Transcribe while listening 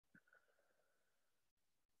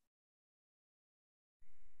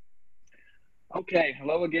Okay,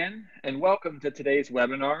 hello again, and welcome to today's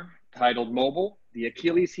webinar titled Mobile, the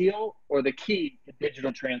Achilles Heel, or the Key to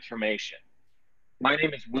Digital Transformation. My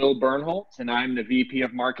name is Will Bernholtz, and I'm the VP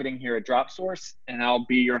of Marketing here at Dropsource, and I'll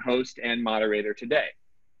be your host and moderator today.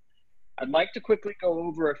 I'd like to quickly go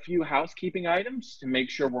over a few housekeeping items to make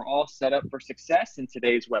sure we're all set up for success in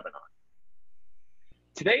today's webinar.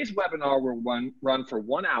 Today's webinar will run for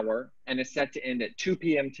 1 hour and is set to end at 2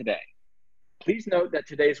 p.m. today. Please note that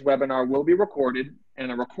today's webinar will be recorded,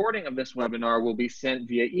 and a recording of this webinar will be sent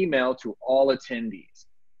via email to all attendees.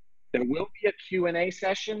 There will be a Q&A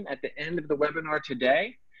session at the end of the webinar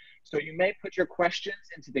today, so you may put your questions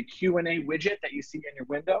into the Q&A widget that you see in your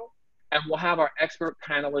window, and we'll have our expert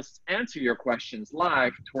panelists answer your questions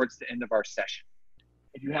live towards the end of our session.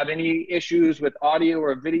 If you have any issues with audio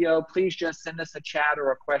or video, please just send us a chat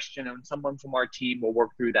or a question, and someone from our team will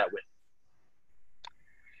work through that with you.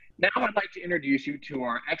 Now I'd like to introduce you to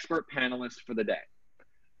our expert panelists for the day.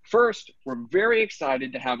 First, we're very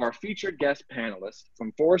excited to have our featured guest panelist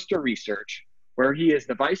from Forrester Research, where he is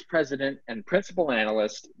the Vice President and Principal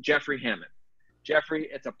Analyst, Jeffrey Hammond. Jeffrey,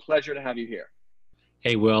 it's a pleasure to have you here.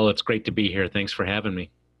 Hey, Will, it's great to be here. Thanks for having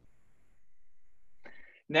me.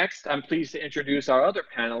 Next, I'm pleased to introduce our other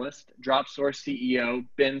panelist, Dropsource CEO,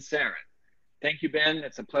 Ben Saren. Thank you, Ben.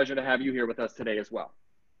 It's a pleasure to have you here with us today as well.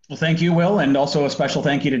 Well, thank you, Will, and also a special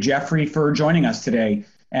thank you to Jeffrey for joining us today.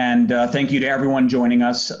 And thank you to everyone joining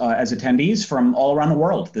us as attendees from all around the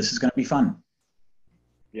world. This is going to be fun.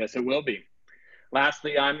 Yes, it will be.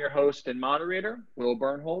 Lastly, I'm your host and moderator, Will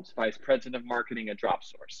Bernholtz, Vice President of Marketing at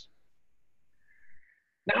Dropsource.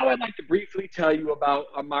 Now I'd like to briefly tell you about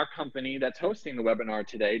our company that's hosting the webinar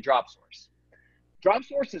today, Dropsource.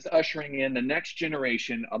 Dropsource is ushering in the next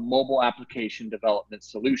generation of mobile application development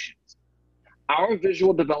solutions. Our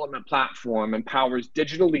visual development platform empowers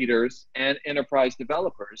digital leaders and enterprise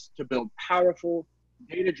developers to build powerful,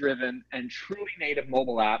 data-driven, and truly native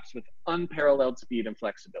mobile apps with unparalleled speed and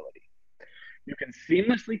flexibility. You can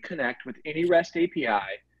seamlessly connect with any REST API,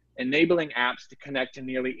 enabling apps to connect to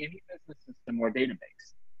nearly any business system or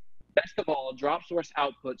database. Best of all, Dropsource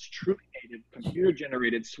outputs truly native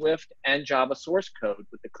computer-generated Swift and Java source code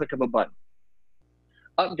with the click of a button.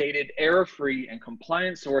 Updated, error-free, and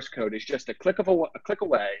compliant source code is just a click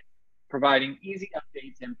away, providing easy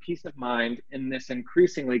updates and peace of mind in this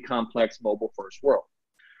increasingly complex mobile-first world.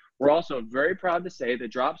 We're also very proud to say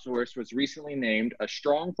that Dropsource was recently named a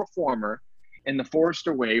strong performer in the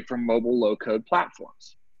Forrester Wave for mobile low-code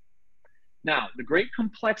platforms. Now, the great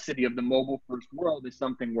complexity of the mobile-first world is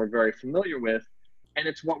something we're very familiar with, and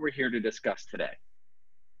it's what we're here to discuss today.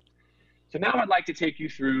 So now I'd like to take you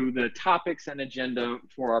through the topics and agenda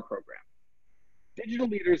for our program. Digital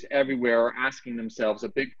leaders everywhere are asking themselves a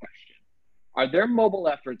big question. Are their mobile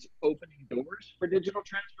efforts opening doors for digital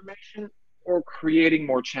transformation or creating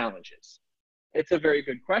more challenges? It's a very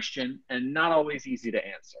good question and not always easy to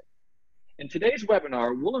answer. In today's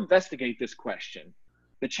webinar, we'll investigate this question,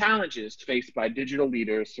 the challenges faced by digital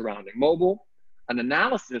leaders surrounding mobile, an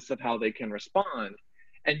analysis of how they can respond,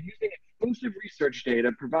 and using exclusive research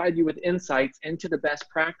data provide you with insights into the best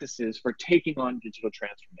practices for taking on digital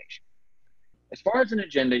transformation. As far as an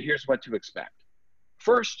agenda, here's what to expect.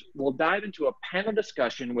 First, we'll dive into a panel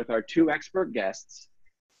discussion with our two expert guests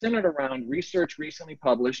centered around research recently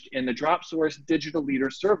published in the Dropsource Digital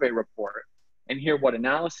Leaders Survey report and hear what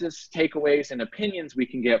analysis, takeaways, and opinions we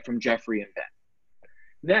can get from Jeffrey and Ben.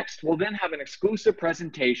 Next, we'll then have an exclusive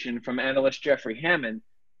presentation from analyst Jeffrey Hammond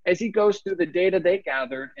as he goes through the data they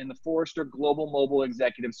gathered in the Forrester Global Mobile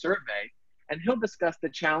Executive Survey, and he'll discuss the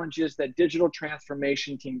challenges that digital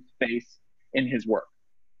transformation teams face in his work.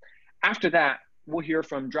 After that, we'll hear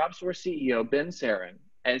from Dropsource CEO Ben Saren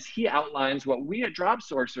as he outlines what we at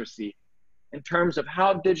Dropsource are seeing in terms of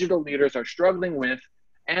how digital leaders are struggling with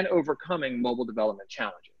and overcoming mobile development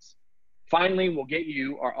challenges. Finally, we'll get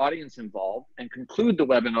you, our audience, involved and conclude the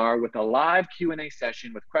webinar with a live Q&A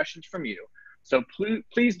session with questions from you. So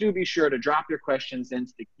please do be sure to drop your questions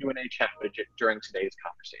into the Q&A chat widget during today's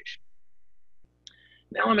conversation.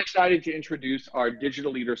 Now I'm excited to introduce our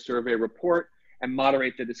Digital Leader Survey report and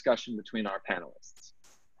moderate the discussion between our panelists.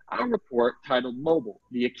 Our report, titled Mobile,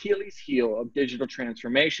 the Achilles Heel of Digital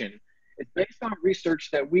Transformation, is based on research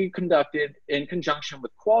that we conducted in conjunction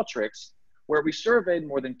with Qualtrics, where we surveyed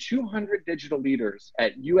more than 200 digital leaders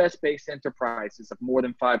at US-based enterprises of more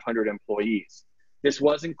than 500 employees. This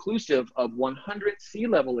was inclusive of 100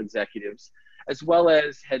 C-level executives, as well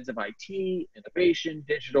as heads of IT, innovation,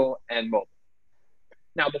 digital, and mobile.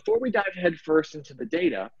 Now, before we dive headfirst into the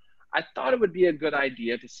data, I thought it would be a good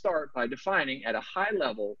idea to start by defining at a high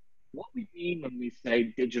level what we mean when we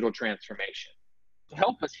say digital transformation. to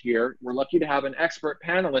help us here, we're lucky to have an expert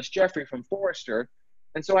panelist, Jeffrey from Forrester.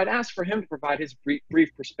 And so I'd ask for him to provide his brief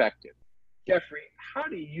perspective. Jeffrey, how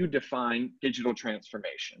do you define digital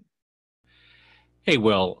transformation? Hey,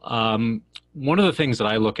 Will. One of the things that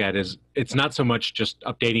I look at is it's not so much just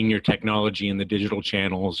updating your technology in the digital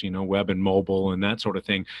channels, web and mobile and that sort of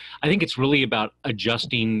thing. I think it's really about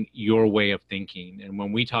adjusting your way of thinking. And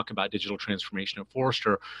when we talk about digital transformation at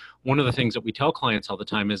Forrester, one of the things that we tell clients all the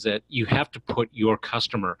time is that you have to put your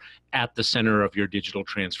customer at the center of your digital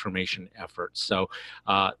transformation efforts. So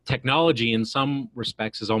technology in some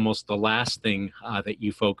respects is almost the last thing that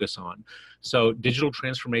you focus on. So digital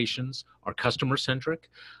transformations are customer-centric.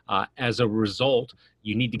 As a result,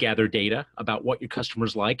 you need to gather data about what your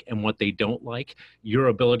customers like and what they don't like. Your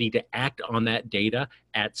ability to act on that data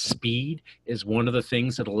at speed is one of the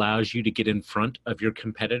things that allows you to get in front of your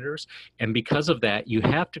competitors. And because of that, you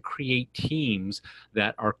have to create teams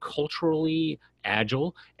that are culturally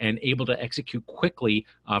agile and able to execute quickly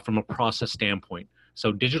from a process standpoint.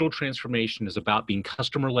 So digital transformation is about being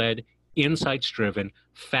customer-led, insights-driven,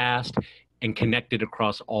 fast, and connected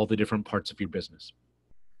across all the different parts of your business.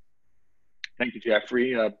 Thank you,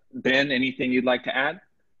 Jeffrey. Ben, anything you'd like to add?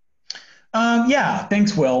 Yeah,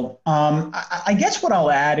 thanks, Will. I guess what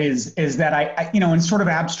I'll add is that I in sort of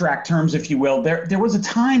abstract terms, if you will, there was a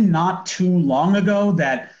time not too long ago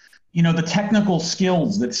that, the technical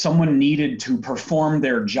skills that someone needed to perform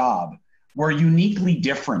their job were uniquely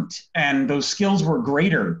different, and those skills were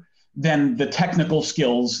greater than the technical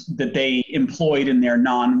skills that they employed in their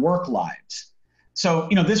non-work lives. So,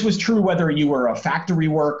 this was true whether you were a factory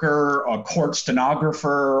worker, a court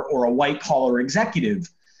stenographer, or a white-collar executive.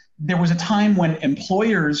 There was a time when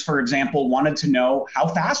employers, for example, wanted to know how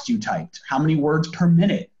fast you typed, how many words per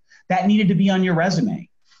minute. That needed to be on your resume.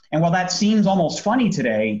 And while that seems almost funny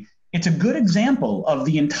today, it's a good example of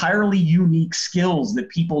the entirely unique skills that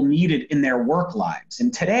people needed in their work lives.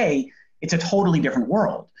 And today, it's a totally different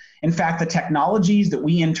world. In fact, the technologies that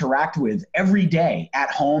we interact with every day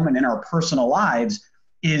at home and in our personal lives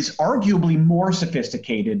is arguably more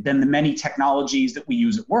sophisticated than the many technologies that we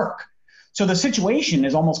use at work. So the situation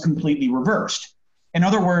is almost completely reversed. In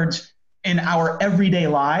other words, in our everyday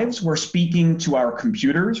lives, we're speaking to our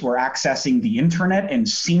computers, we're accessing the internet in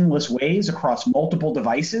seamless ways across multiple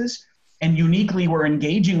devices, and uniquely, we're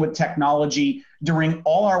engaging with technology during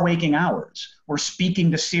all our waking hours. We're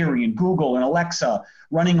speaking to Siri and Google and Alexa,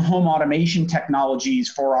 running home automation technologies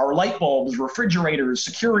for our light bulbs, refrigerators,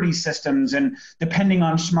 security systems, and depending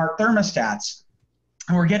on smart thermostats.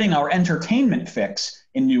 And we're getting our entertainment fix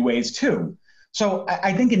in new ways too. So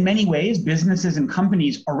I think in many ways, businesses and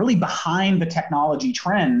companies are really behind the technology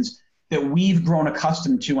trends that we've grown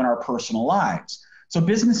accustomed to in our personal lives. So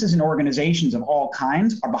businesses and organizations of all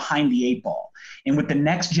kinds are behind the eight ball. And with the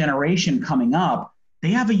next generation coming up,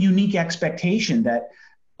 they have a unique expectation that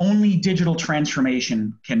only digital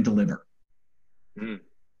transformation can deliver.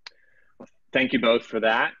 Thank you both for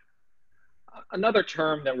that. Another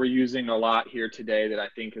term that we're using a lot here today that I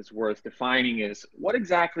think is worth defining is, what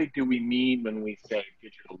exactly do we mean when we say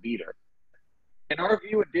digital leader? In our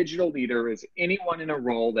view, a digital leader is anyone in a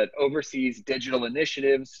role that oversees digital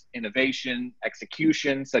initiatives, innovation,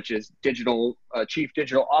 execution, such as chief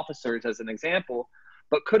digital officers as an example,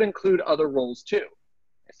 but could include other roles too.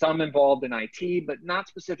 Some involved in IT, but not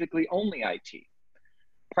specifically only IT.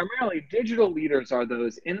 Primarily, digital leaders are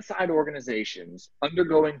those inside organizations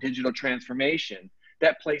undergoing digital transformation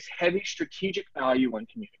that place heavy strategic value on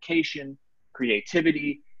communication,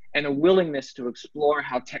 creativity, and a willingness to explore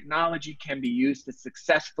how technology can be used to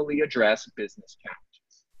successfully address business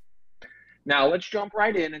challenges. Now, let's jump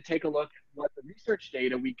right in and take a look at what the research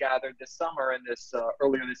data we gathered this summer and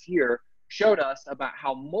earlier this year showed us about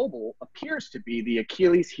how mobile appears to be the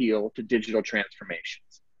Achilles heel to digital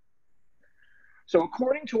transformations. So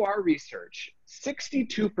according to our research,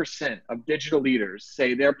 62% of digital leaders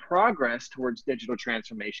say their progress towards digital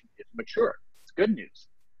transformation is mature. It's good news.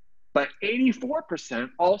 But 84%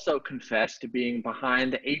 also confess to being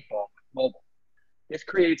behind the eight ball with mobile. This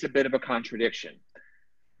creates a bit of a contradiction.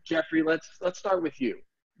 Jeffrey, let's start with you.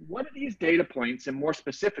 What do these data points, and more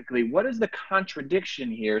specifically, what does the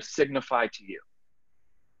contradiction here signify to you?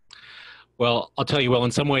 Well, I'll tell you, well, in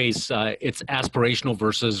some ways, it's aspirational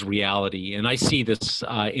versus reality. And I see this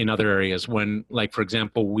in other areas when, like, for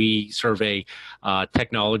example, we survey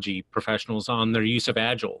technology professionals on their use of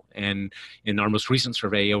Agile. And in our most recent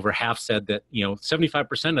survey, over half said that,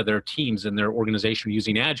 75% of their teams in their organization are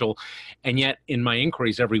using Agile. And yet, in my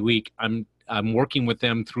inquiries every week, I'm I'm working with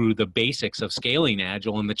them through the basics of scaling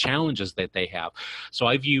Agile and the challenges that they have. So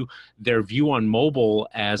I view their view on mobile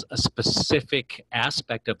as a specific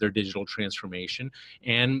aspect of their digital transformation,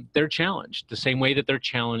 and they're challenged the same way that they're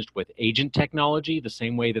challenged with agent technology, the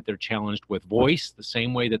same way that they're challenged with voice, the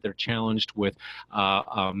same way that they're challenged with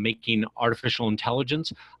making artificial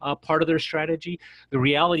intelligence part of their strategy. The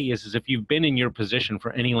reality is if you've been in your position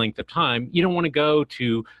for any length of time, you don't want to go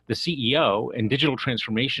to the CEO, and digital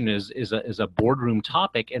transformation is a boardroom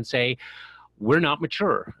topic, and say, we're not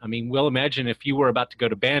mature. I mean, we'll imagine if you were about to go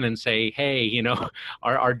to Ben and say, hey, you know,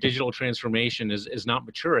 our digital transformation is not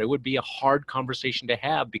mature. It would be a hard conversation to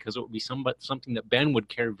have, because it would be something that Ben would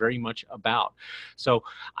care very much about. So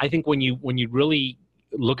I think when you really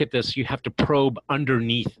look at this, you have to probe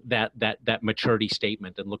underneath that maturity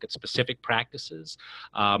statement and look at specific practices,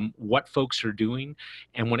 what folks are doing.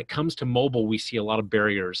 And when it comes to mobile, we see a lot of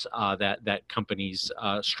barriers that companies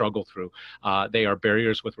struggle through. They are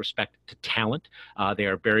barriers with respect to talent. They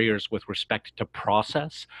are barriers with respect to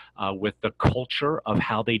process, with the culture of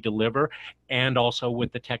how they deliver, and also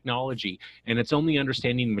with the technology. And it's only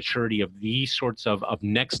understanding the maturity of these sorts of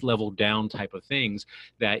next level down type of things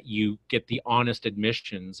that you get the honest admissions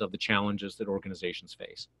of the challenges that organizations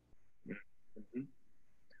face. Mm-hmm.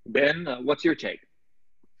 Ben, what's your take?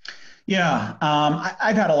 Yeah,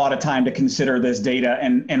 I've had a lot of time to consider this data,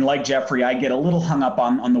 and like Jeffrey, I get a little hung up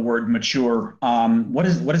on the word mature. What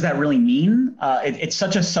does that really mean? It's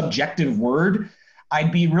such a subjective word.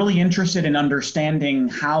 I'd be really interested in understanding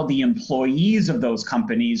how the employees of those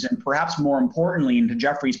companies, and perhaps more importantly, and to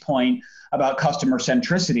Jeffrey's point about customer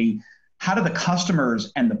centricity, how do the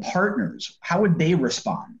customers and the partners, how would they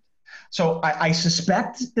respond? So I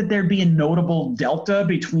suspect that there'd be a notable delta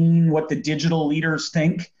between what the digital leaders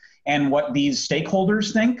think and what these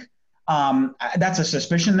stakeholders think. That's a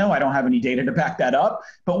suspicion, though. I don't have any data to back that up.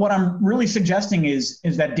 But what I'm really suggesting is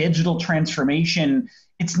that digital transformation,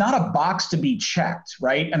 it's not a box to be checked,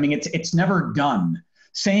 right? I mean, it's never done.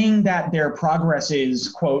 Saying that their progress is,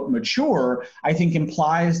 quote, mature, I think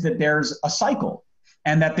implies that there's a cycle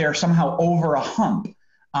and that they're somehow over a hump,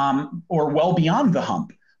 or well beyond the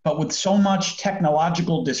hump. But with so much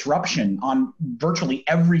technological disruption on virtually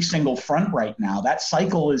every single front right now, that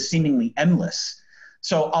cycle is seemingly endless.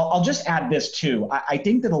 So I'll just add this too. I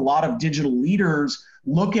think that a lot of digital leaders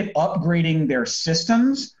look at upgrading their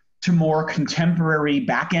systems to more contemporary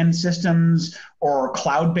back-end systems or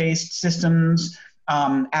cloud-based systems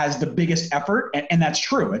as the biggest effort. And that's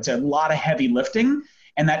true. It's a lot of heavy lifting,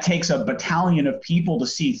 and that takes a battalion of people to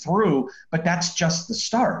see through, but that's just the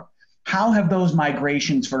start. How have those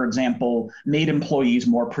migrations, for example, made employees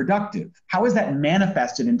more productive? How is that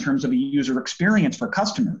manifested in terms of a user experience for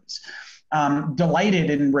customers? Delighted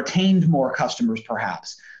and retained more customers,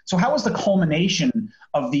 perhaps. So how has the culmination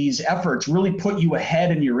of these efforts really put you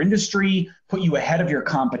ahead in your industry, put you ahead of your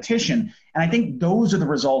competition? And I think those are the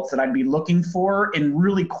results that I'd be looking for in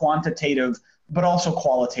really quantitative, but also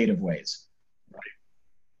qualitative ways. Right.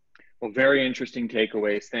 Well, very interesting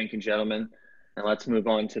takeaways. Thank you, gentlemen. And let's move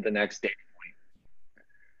on to the next data point.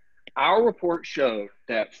 Our report showed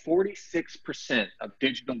that 46% of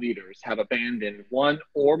digital leaders have abandoned one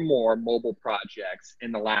or more mobile projects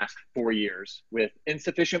in the last 4 years, with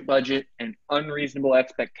insufficient budget and unreasonable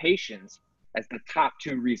expectations as the top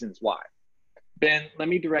 2 reasons why. Ben, let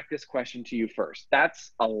me direct this question to you first.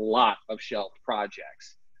 That's a lot of shelved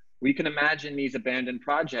projects. We can imagine these abandoned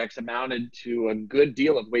projects amounted to a good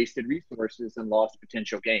deal of wasted resources and lost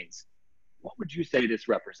potential gains. What would you say this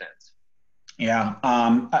represents? Yeah,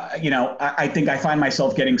 I think I find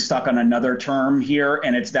myself getting stuck on another term here,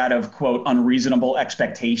 and it's that of, quote, unreasonable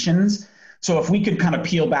expectations. So if we could kind of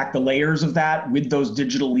peel back the layers of that with those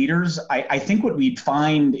digital leaders, I think what we'd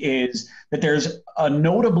find is that there's a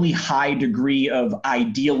notably high degree of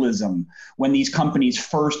idealism when these companies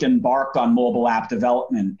first embarked on mobile app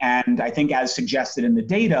development. And I think, as suggested in the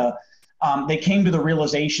data, they came to the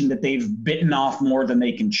realization that they've bitten off more than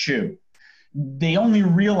they can chew. They only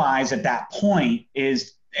realize at that point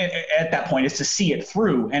is to see it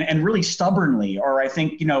through and really stubbornly, or I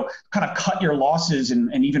think, kind of cut your losses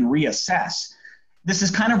and even reassess. This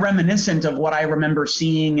is kind of reminiscent of what I remember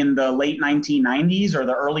seeing in the late 1990s or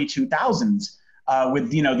the early 2000s with,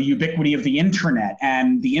 the ubiquity of the internet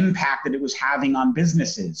and the impact that it was having on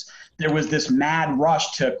businesses. There was this mad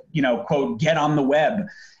rush to, quote, get on the web.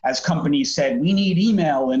 As companies said, we need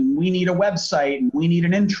email and we need a website and we need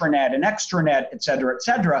an intranet, an extranet, et cetera, et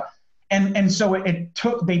cetera. And so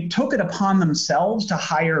they took it upon themselves to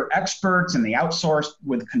hire experts, and they outsourced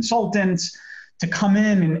with consultants to come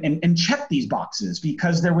in and check these boxes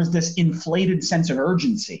because there was this inflated sense of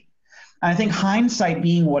urgency. And I think hindsight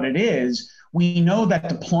being what it is, We know that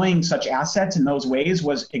deploying such assets in those ways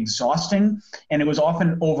was exhausting, and it was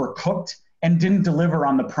often overcooked and didn't deliver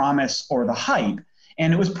on the promise or the hype.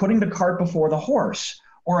 And it was putting the cart before the horse.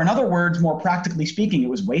 Or in other words, more practically speaking, it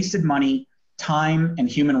was wasted money, time, and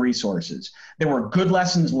human resources. There were good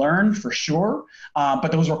lessons learned for sure,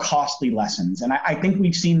 but those were costly lessons. And I think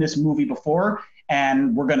we've seen this movie before,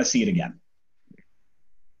 and we're going to see it again.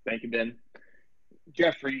 Thank you, Ben.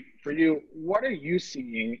 Jeffrey, for you, what are you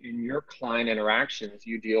seeing in your client interactions?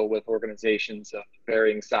 You deal with organizations of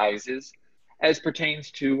varying sizes as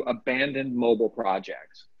pertains to abandoned mobile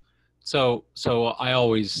projects. So I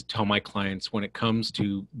always tell my clients, when it comes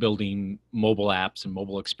to building mobile apps and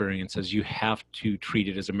mobile experiences, you have to treat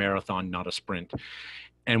it as a marathon, not a sprint.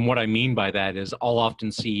 And what I mean by that is I'll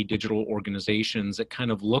often see digital organizations that kind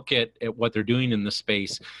of look at what they're doing in the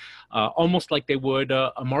space almost like they would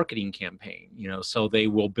a marketing campaign. So they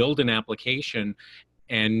will build an application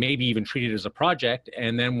and maybe even treat it as a project.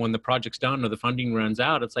 And then when the project's done or the funding runs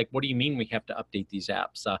out, it's like, what do you mean we have to update these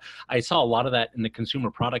apps? I saw a lot of that in the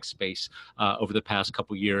consumer product space over the past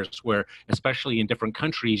couple of years, where especially in different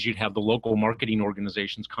countries, you'd have the local marketing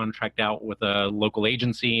organizations contract out with a local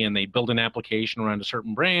agency, and they build an application around a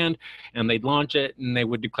certain brand, and they'd launch it, and they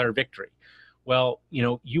would declare victory. Well,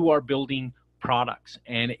 you are building products,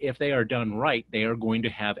 and if they are done right, they are going to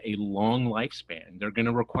have a long lifespan. They're going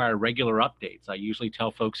to require regular updates. I usually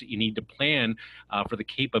tell folks that you need to plan for the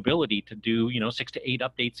capability to do 6 to 8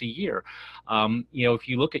 updates a year. If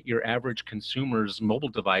you look at your average consumer's mobile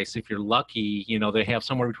device, if you're lucky, they have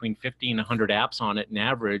somewhere between 50 and 100 apps on it in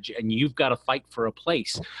average, and you've got to fight for a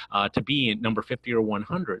place to be in number 50 or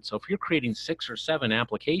 100. So if you're creating 6 or 7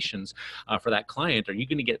 applications for that client, are you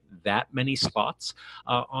going to get that many slots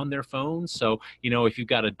on their phone? So, if you've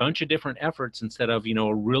got a bunch of different efforts instead of,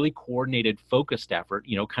 a really coordinated, focused effort,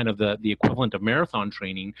 kind of the equivalent of marathon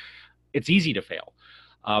training, it's easy to fail.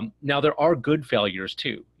 Now, there are good failures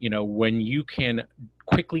too. When you can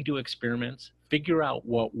quickly do experiments, figure out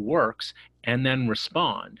what works, and then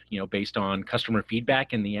respond, based on customer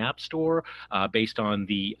feedback in the App Store, based on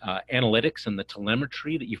the analytics and the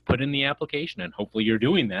telemetry that you've put in the application, and hopefully you're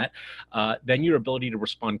doing that, then your ability to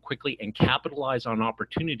respond quickly and capitalize on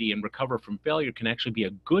opportunity and recover from failure can actually be a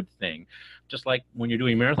good thing. Just like when you're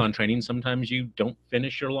doing marathon training, sometimes you don't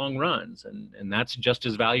finish your long runs, and that's just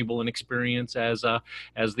as valuable an experience as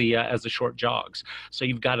the short jogs. So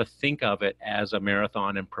you've got to think of it as a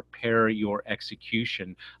marathon and prepare your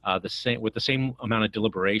execution with the same amount of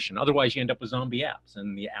deliberation. Otherwise, you end up with zombie apps,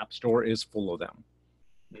 and the App Store is full of them.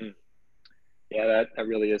 Mm. Yeah, that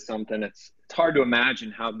really is something. It's hard to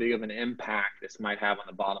imagine how big of an impact this might have on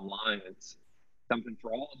the bottom line. It's something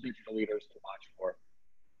for all digital leaders to watch for.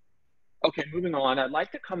 Okay, moving on, I'd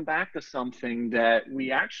like to come back to something that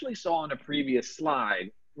we actually saw on a previous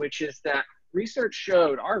slide, which is that our research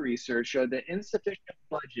showed that insufficient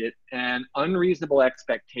budget and unreasonable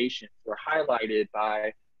expectations were highlighted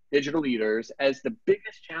by digital leaders as the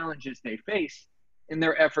biggest challenges they face in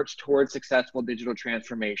their efforts towards successful digital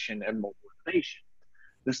transformation and mobilization.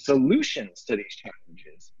 The solutions to these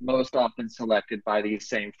challenges, most often selected by these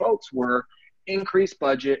same folks, were increased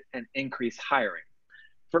budget and increased hiring.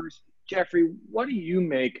 First, Jeffrey, what do you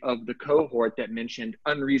make of the cohort that mentioned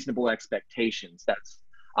unreasonable expectations? That's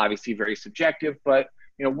obviously very subjective, but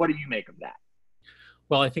what do you make of that?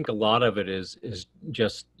 Well, I think a lot of it is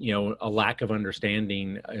just, a lack of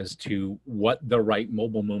understanding as to what the right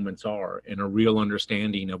mobile moments are, and a real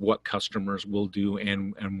understanding of what customers will do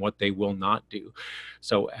and what they will not do.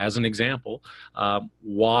 So as an example,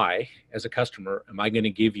 why, as a customer, am I going to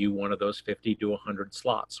give you one of those 50 to 100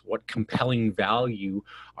 slots? What compelling value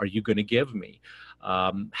are you going to give me?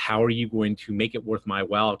 How are you going to make it worth my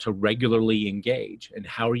while to regularly engage? And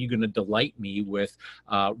how are you going to delight me with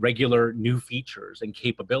regular new features and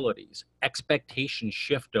capabilities? Expectations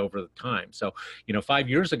shift over the time. So, 5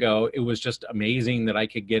 years ago, it was just amazing that I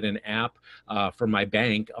could get an app for my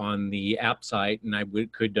bank on the app site, and I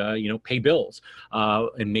could pay bills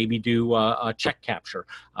and maybe do a check capture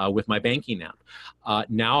with my banking app.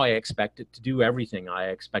 Now I expect it to do everything. I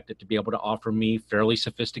expect it to be able to offer me fairly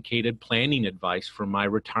sophisticated planning advice for my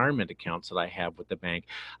retirement accounts that I have with the bank.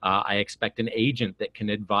 I expect an agent that can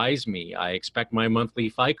advise me. I expect my monthly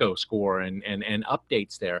FICO score and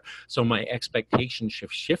updates there. So my expectations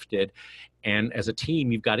have shifted, and as a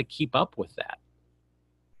team, you've got to keep up with that.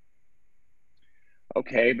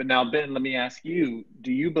 Okay, but now, Ben, let me ask you,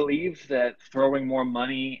 do you believe that throwing more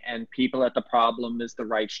money and people at the problem is the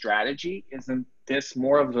right strategy? Isn't this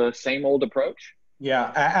more of the same old approach?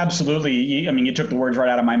 Yeah, absolutely. I mean, you took the words right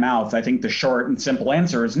out of my mouth. I think the short and simple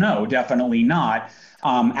answer is no, definitely not.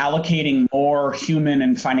 Allocating more human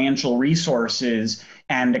and financial resources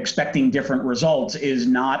and expecting different results is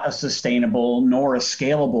not a sustainable nor a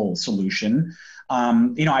scalable solution.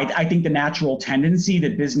 I think the natural tendency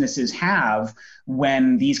that businesses have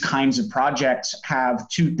when these kinds of projects have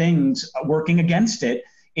two things working against it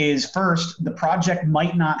is first, the project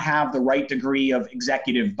might not have the right degree of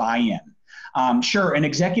executive buy-in. Sure, an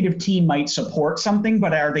executive team might support something,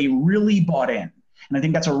 but are they really bought in? And I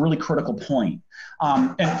think that's a really critical point.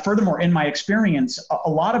 And furthermore, in my experience, a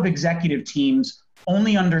lot of executive teams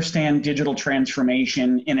only understand digital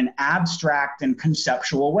transformation in an abstract and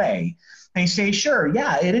conceptual way. They say, sure,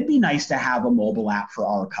 yeah, it'd be nice to have a mobile app for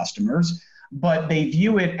our customers, but they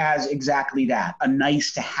view it as exactly that, a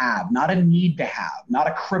nice to have, not a need to have, not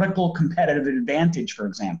a critical competitive advantage, for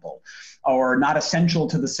example, or not essential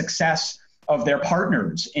to the success of their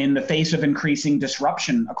partners in the face of increasing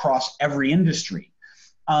disruption across every industry.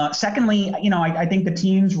 Secondly, I think the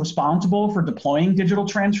teams responsible for deploying digital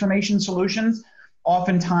transformation solutions,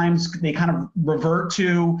 oftentimes they kind of revert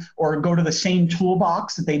to or go to the same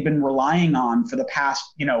toolbox that they've been relying on for the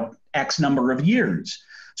past, X number of years.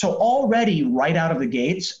 So already right out of the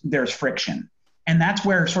gates, there's friction. And that's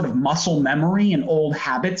where sort of muscle memory and old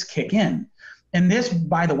habits kick in. And this,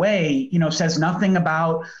 by the way, says nothing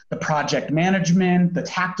about the project management, the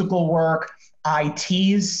tactical work,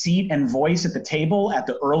 IT's seat and voice at the table at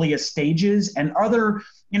the earliest stages, and other,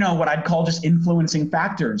 what I'd call just influencing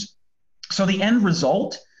factors. So the end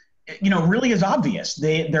result, really is obvious.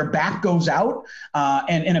 Their back goes out,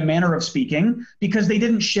 and in a manner of speaking, because they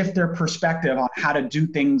didn't shift their perspective on how to do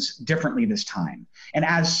things differently this time. And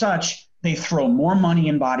as such, they throw more money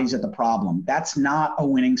and bodies at the problem. That's not a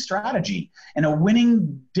winning strategy. And a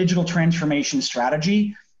winning digital transformation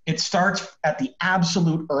strategy, it starts at the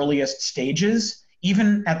absolute earliest stages,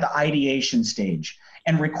 even at the ideation stage,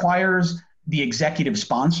 and requires the executive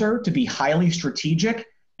sponsor to be highly strategic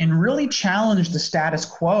and really challenge the status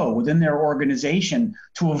quo within their organization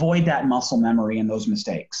to avoid that muscle memory and those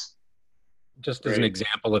mistakes. Just as an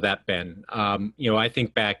example of that, Ben, I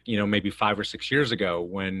think back, maybe 5 or 6 years ago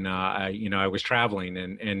when, I was traveling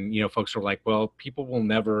and folks were like, well, people will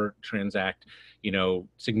never transact,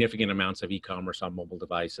 significant amounts of e-commerce on mobile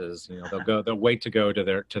devices. They'll wait to go to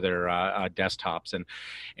their desktops.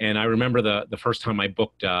 And I remember the first time I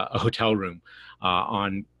booked a hotel room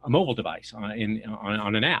on a mobile device on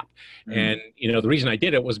an app. Mm-hmm. And, the reason I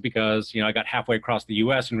did it was because, I got halfway across the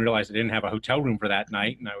US and realized I didn't have a hotel room for that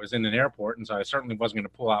night. And I was in an airport. And so I certainly wasn't going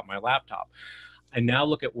to pull out my laptop. And now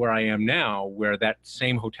look at where I am now, where that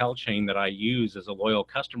same hotel chain that I use as a loyal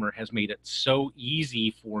customer has made it so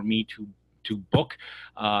easy for me to book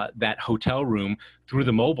that hotel room through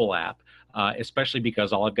the mobile app. Especially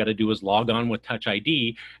because all I've got to do is log on with Touch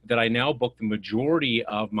ID, that I now book the majority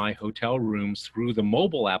of my hotel rooms through the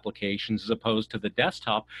mobile applications as opposed to the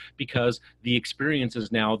desktop, because the experience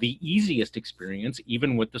is now the easiest experience,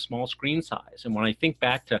 even with the small screen size. And when I think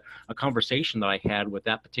back to a conversation that I had with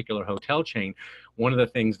that particular hotel chain, one of the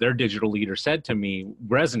things their digital leader said to me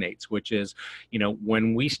resonates, which is,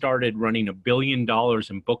 when we started running $1 billion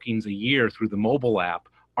in bookings a year through the mobile app,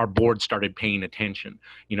 our board started paying attention.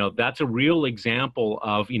 That's a real example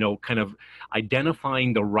of, kind of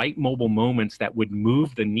identifying the right mobile moments that would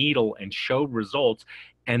move the needle and show results,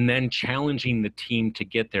 and then challenging the team to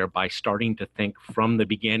get there by starting to think from the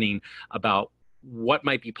beginning about what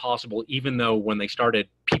might be possible, even though when they started,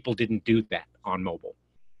 people didn't do that on mobile.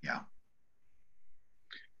 Yeah.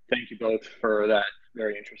 Thank you both for that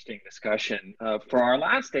very interesting discussion. For our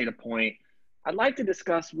last data point, I'd like to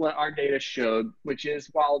discuss what our data showed, which is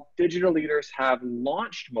while digital leaders have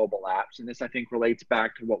launched mobile apps, and this I think relates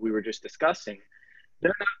back to what we were just discussing,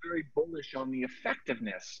 they're not very bullish on the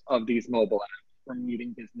effectiveness of these mobile apps for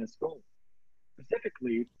meeting business goals.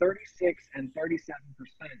 Specifically, 36 and 37%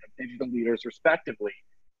 of digital leaders respectively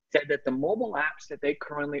said that the mobile apps that they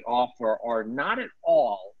currently offer are not at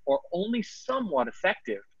all or only somewhat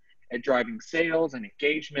effective at driving sales and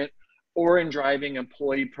engagement, or in driving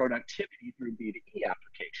employee productivity through B2E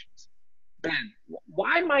applications. Ben,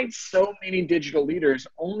 why might so many digital leaders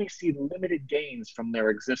only see limited gains from their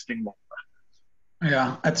existing mobile apps?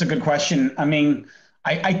 Yeah, that's a good question. I mean,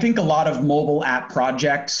 I think a lot of mobile app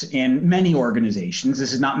projects in many organizations,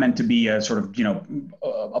 this is not meant to be a sort of,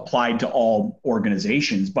 applied to all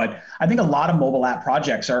organizations, but I think a lot of mobile app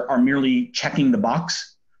projects are merely checking the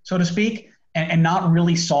box, so to speak, and not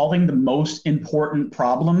really solving the most important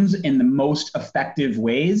problems in the most effective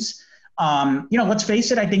ways. Let's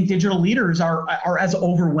face it, I think digital leaders are as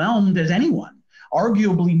overwhelmed as anyone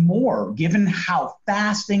arguably more, given how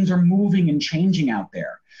fast things are moving and changing out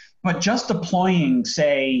there. But just deploying,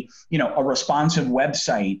 say, a responsive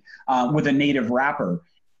website with a native wrapper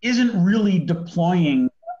isn't really deploying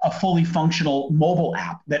a fully functional mobile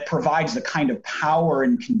app that provides the kind of power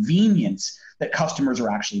and convenience that customers are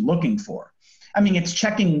actually looking for. I mean, it's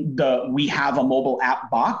checking the "we have a mobile app"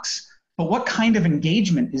 box, but what kind of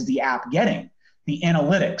engagement is the app getting? The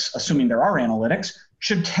analytics, assuming there are analytics,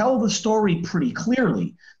 should tell the story pretty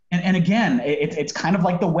clearly. And again, it's kind of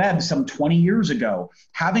like the web some 20 years ago.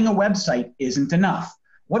 Having a website isn't enough.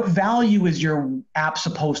 What value is your app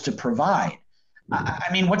supposed to provide? I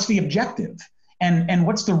mean, what's the objective? And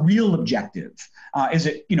what's the real objective? Is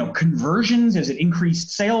it conversions? Is it increased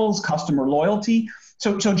sales, customer loyalty?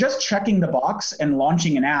 So just checking the box and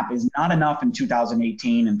launching an app is not enough in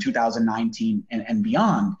 2018 and 2019 and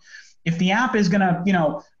beyond. If the app is going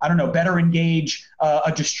to, better engage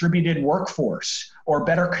a distributed workforce, or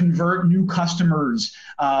better convert new customers,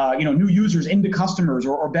 new users into customers,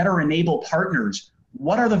 or better enable partners,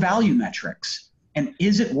 what are the value metrics? And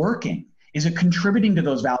is it working? Is it contributing to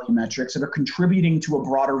those value metrics that are contributing to a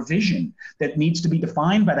broader vision that needs to be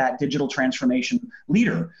defined by that digital transformation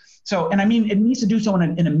leader? So, and I mean, it needs to do so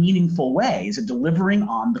in a meaningful way. Is it delivering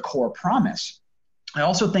on the core promise? I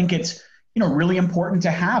also think it's really important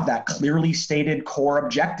to have that clearly stated core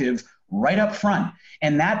objective right up front.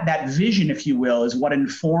 And that vision, if you will, is what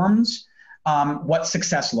informs what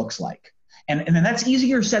success looks like. And then that's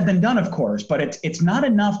easier said than done, of course, but it's not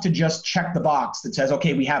enough to just check the box that says,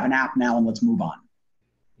 okay, we have an app now and let's move on.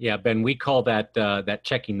 Yeah, Ben, we call that that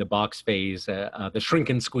checking the box phase, the shrink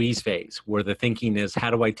and squeeze phase, where the thinking is, how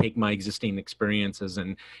do I take my existing experiences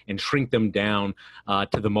and shrink them down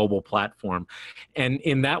to the mobile platform? And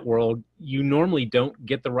in that world, you normally don't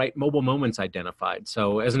get the right mobile moments identified.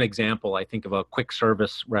 So as an example, I think of a quick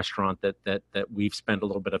service restaurant that we've spent a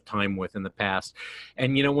little bit of time with in the past.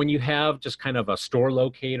 And when you have just kind of a store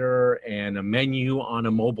locator and a menu on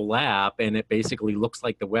a mobile app, and it basically looks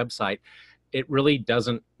like the website, it really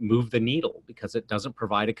doesn't move the needle because it doesn't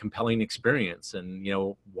provide a compelling experience. And,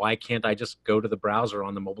 why can't I just go to the browser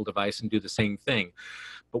on the mobile device and do the same thing?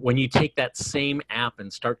 But when you take that same app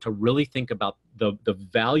and start to really think about the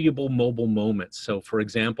valuable mobile moments. So for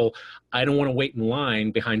example, I don't want to wait in line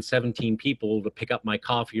behind 17 people to pick up my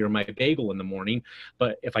coffee or my bagel in the morning.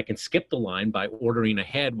 But if I can skip the line by ordering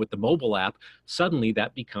ahead with the mobile app, suddenly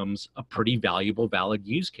that becomes a pretty valuable, valid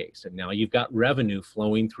use case. And now you've got revenue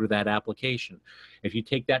flowing through that application. If you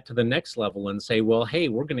take that to the next level and say, well, hey,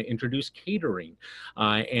 we're going to introduce catering.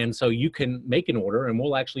 And so you can make an order and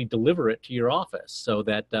we'll actually deliver it to your office so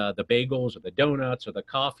that the bagels or the donuts or the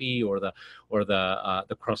coffee or the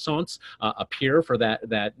croissants appear for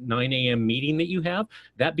that 9 a.m. meeting that you have.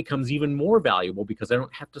 That becomes even more valuable because I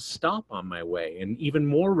don't have to stop on my way, and even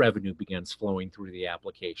more revenue begins flowing through the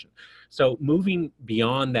application. So moving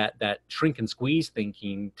beyond that shrink and squeeze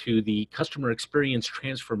thinking to the customer experience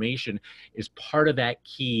transformation is part of that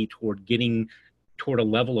key toward getting toward a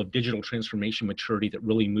level of digital transformation maturity that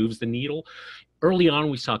really moves the needle. Early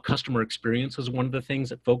on, we saw customer experience as one of the things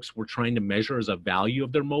that folks were trying to measure as a value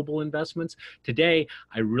of their mobile investments. Today,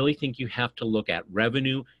 I really think you have to look at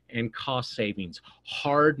revenue and cost savings,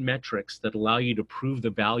 hard metrics that allow you to prove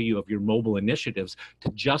the value of your mobile initiatives to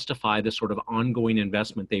justify the sort of ongoing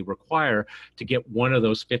investment they require to get one of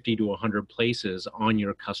those 50 to 100 places on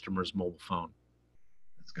your customer's mobile phone.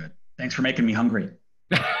 That's good. Thanks for making me hungry.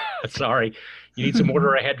 Sorry, you need some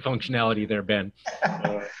order ahead functionality there, Ben.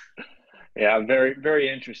 Yeah, very, very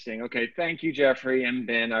interesting. Okay, thank you, Jeffrey and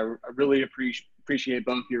Ben. I really appreciate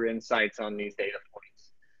both your insights on these data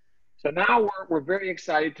points. So now we're very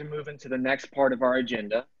excited to move into the next part of our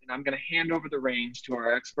agenda, and I'm going to hand over the reins to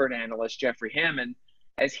our expert analyst, Jeffrey Hammond,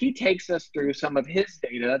 as he takes us through some of his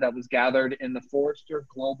data that was gathered in the Forrester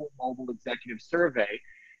Global Mobile Executive Survey.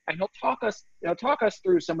 And he'll talk us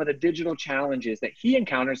through some of the digital challenges that he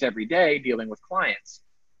encounters every day dealing with clients,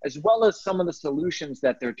 as well as some of the solutions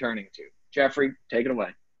that they're turning to. Jeffrey, take it away.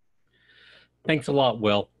 Thanks a lot,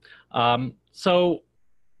 Will. So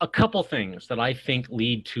a couple things that I think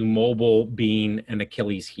lead to mobile being an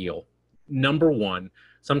Achilles heel. Number one,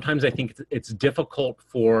 sometimes I think it's difficult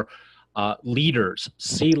for leaders,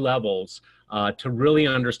 C-levels, to really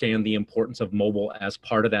understand the importance of mobile as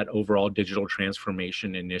part of that overall digital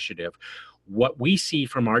transformation initiative. What we see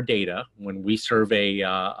from our data when we survey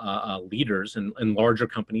leaders in larger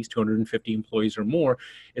companies, 250 employees or more,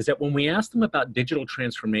 is that when we ask them about digital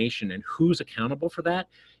transformation and who's accountable for that,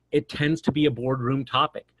 it tends to be a boardroom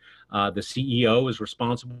topic. The CEO is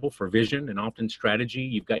responsible for vision and often strategy.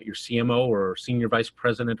 You've got your CMO or senior vice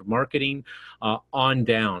president of marketing on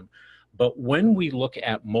down. But when we look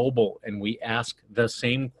at mobile and we ask the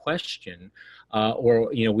same question, or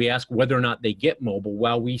we ask whether or not they get mobile,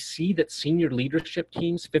 while we see that senior leadership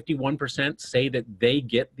teams, 51% say that they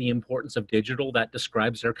get the importance of digital, that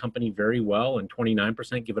describes their company very well, and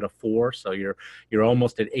 29% give it a 4, so you're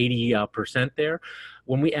almost at 80% there.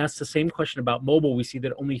 When we ask the same question about mobile, we see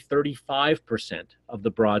that only 35% of the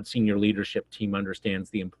broad senior leadership team understands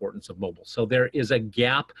the importance of mobile. So there is a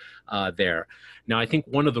gap there. Now, I think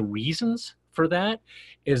one of the reasons for that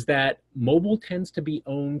is that mobile tends to be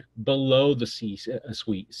owned below the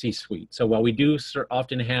C-suite. So while we do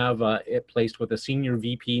often have it placed with a senior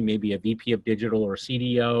VP, maybe a VP of digital or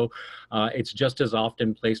CDO, it's just as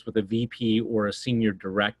often placed with a VP or a senior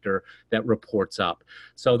director that reports up.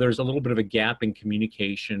 So there's a little bit of a gap in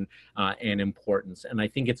communication and importance. And I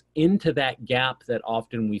think it's into that gap that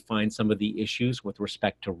often we find some of the issues with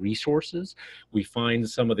respect to resources. We find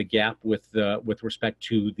some of the gap with respect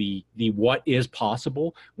to the what is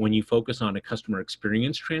possible when you focus on a customer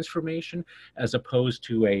experience transformation as opposed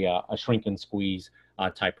to a shrink and squeeze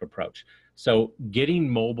type approach. So getting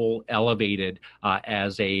mobile elevated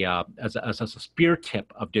as a spear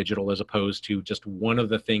tip of digital, as opposed to just one of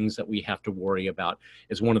the things that we have to worry about,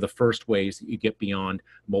 is one of the first ways that you get beyond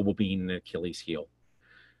mobile being an Achilles heel.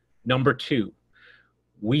 Number 2,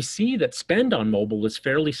 we see that spend on mobile is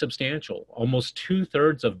fairly substantial. Almost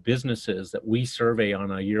 2/3 of businesses that we survey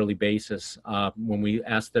on a yearly basis, when we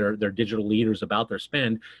ask their digital leaders about their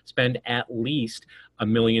spend at least $1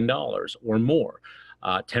 million or more.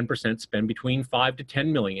 10% spend between 5 to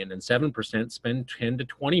 10 million, and 7% spend 10 to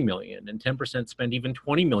 20 million, and 10% spend even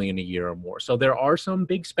 20 million a year or more. So there are some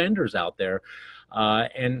big spenders out there,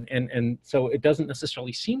 and so it doesn't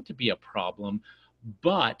necessarily seem to be a problem.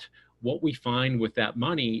 But what we find with that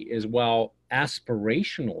money is, while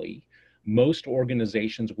aspirationally most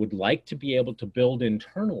organizations would like to be able to build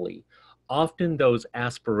internally, often those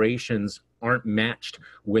aspirations aren't matched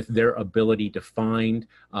with their ability to find,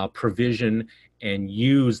 provision, and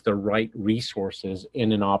use the right resources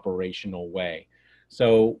in an operational way.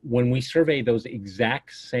 So when we survey those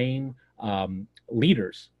exact same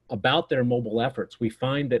leaders about their mobile efforts, we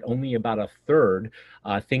find that only about 1/3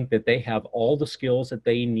 think that they have all the skills that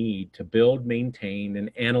they need to build, maintain,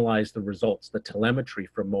 and analyze the results, the telemetry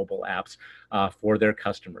from mobile apps for their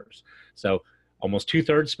customers. So almost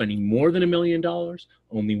 2/3 spending more than $1 million,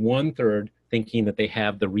 only 1/3 thinking that they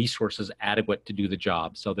have the resources adequate to do the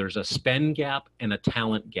job. So there's a spend gap and a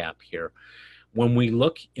talent gap here. When we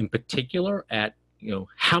look in particular at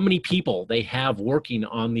how many people they have working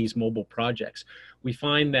on these mobile projects, we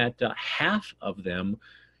find that half of them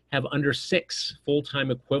have under 6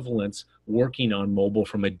 full-time equivalents working on mobile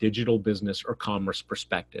from a digital business or commerce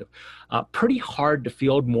perspective. Pretty hard to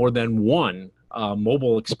field more than one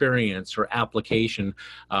mobile experience or application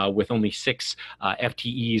with only 6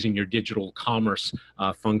 FTEs in your digital commerce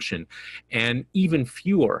function. And even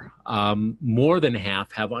fewer, more than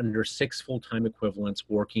half, have under 6 full-time equivalents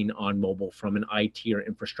working on mobile from an IT or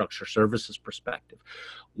infrastructure services perspective.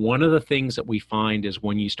 One of the things that we find is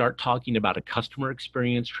when you start talking about a customer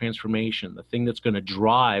experience transformation, the thing that's going to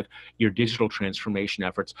drive your digital transformation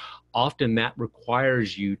efforts, often that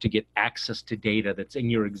requires you to get access to data that's in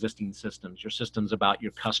your existing systems, your systems about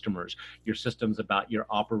your customers, your systems about your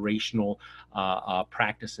operational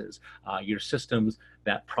practices, your systems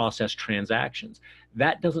that process transactions.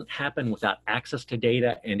 That doesn't happen without access to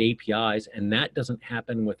data and APIs, and that doesn't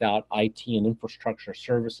happen without IT and infrastructure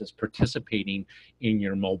services participating in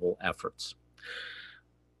your mobile efforts.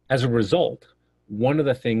 As a result, one of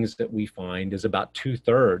the things that we find is about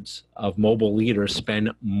 2/3 of mobile leaders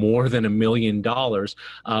spend more than $1 million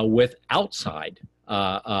with outside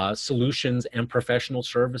solutions and professional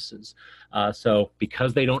services. So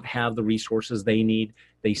because they don't have the resources they need,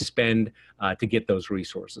 they spend to get those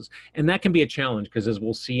resources. And that can be a challenge because, as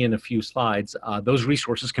we'll see in a few slides, those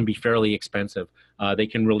resources can be fairly expensive. They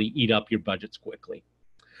can really eat up your budgets quickly.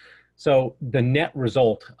 So the net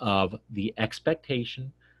result of the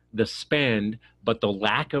expectation, the spend, but the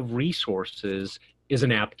lack of resources is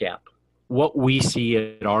an app gap. What we see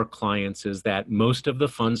at our clients is that most of the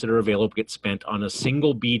funds that are available get spent on a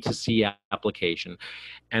single B2C application.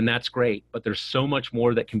 And that's great, but there's so much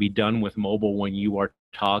more that can be done with mobile when you are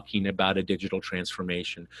talking about a digital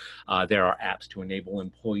transformation. There are apps to enable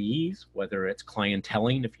employees, whether it's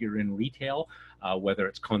clienteling if you're in retail, whether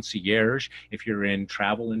it's concierge, if you're in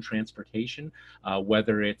travel and transportation,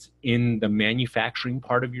 whether it's in the manufacturing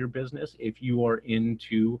part of your business, if you are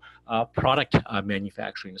into product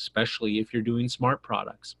manufacturing, especially if you're doing smart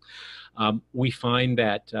products. We find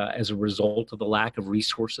that as a result of the lack of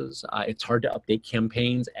resources, it's hard to update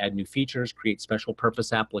campaigns, add new features, create special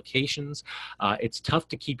purpose applications. It's tough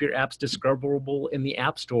to keep your apps discoverable in the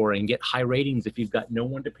App Store and get high ratings if you've got no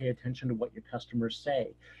one to pay attention to what your customers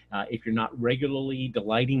say, if you're not regularly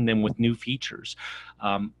delighting them with new features.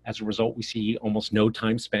 As a result, we see almost no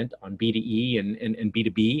time spent on B2E and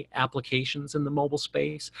B2B applications in the mobile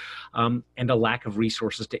space, and a lack of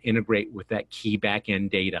resources to integrate with that key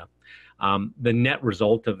back-end data. The net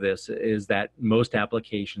result of this is that most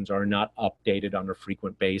applications are not updated on a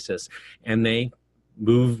frequent basis, and they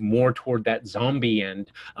move more toward that zombie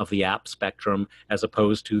end of the app spectrum as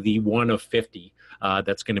opposed to the 1 of 50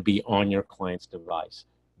 that's going to be on your client's device.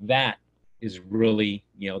 That is really,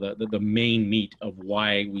 the main meat of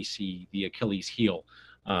why we see the Achilles heel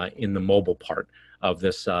in the mobile part of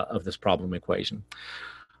this problem equation.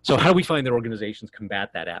 So how do we find that organizations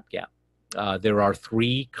combat that app gap? There are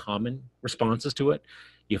 3 common responses to it.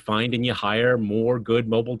 You find and you hire more good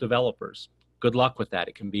mobile developers. Good luck with that.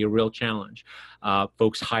 It can be a real challenge.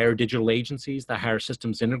 Folks hire digital agencies, they hire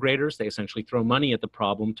systems integrators. They essentially throw money at the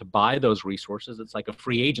problem to buy those resources. It's like a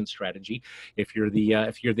free agent strategy if you're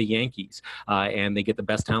the Yankees, and they get the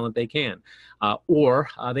best talent they can. Or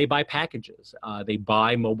they buy packages. They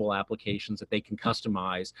buy mobile applications that they can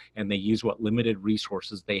customize, and they use what limited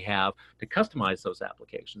resources they have to customize those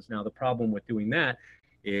applications. Now, the problem with doing that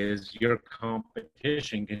is your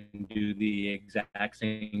competition can do the exact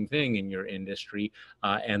same thing in your industry,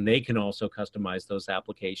 and they can also customize those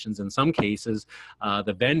applications. In some cases,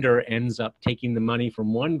 the vendor ends up taking the money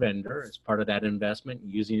from one vendor as part of that investment,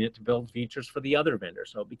 using it to build features for the other vendor.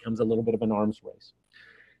 So it becomes a little bit of an arms race.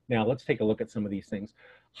 Now, let's take a look at some of these things.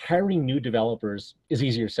 Hiring new developers is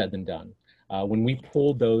easier said than done. When we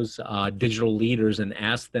polled those digital leaders and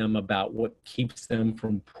asked them about what keeps them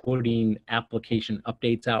from putting application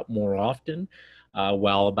updates out more often,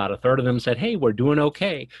 while about a third of them said, hey, we're doing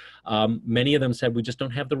okay. Many of them said, we just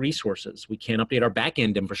don't have the resources. We can't update our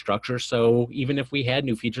back-end infrastructure. So even if we had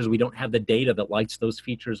new features, we don't have the data that lights those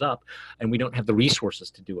features up, and we don't have the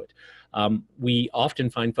resources to do it. We often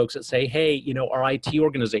find folks that say, hey, our IT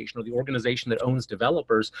organization or the organization that owns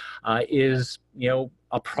developers is,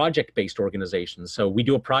 a project-based organization. So we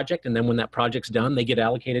do a project, and then when that project's done, they get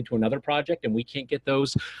allocated to another project, and we can't get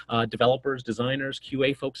those developers, designers,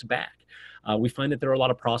 QA folks back. We find that there are a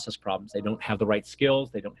lot of process problems. They don't have the right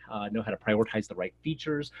skills. They don't know how to prioritize the right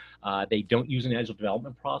features. They don't use an agile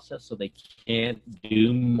development process, so they can't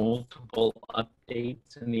do multiple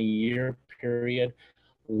updates in a year period.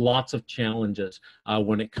 Lots of challenges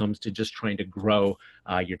when it comes to just trying to grow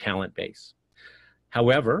your talent base.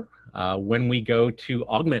 However, when we go to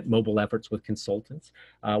augment mobile efforts with consultants,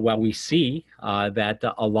 while we see that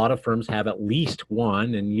a lot of firms have at least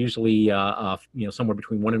one, and usually somewhere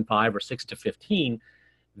between 1 and 5 or 6 to 15,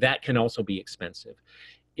 that can also be expensive.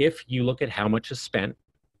 If you look at how much is spent,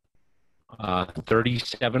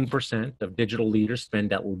 37% of digital leaders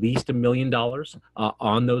spend at least $1 million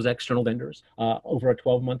on those external vendors over a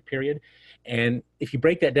 12-month period. And if you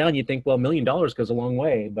break that down, you think, well, $1 million goes a long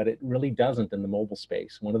way, but it really doesn't in the mobile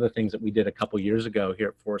space. One of the things that we did a couple years ago here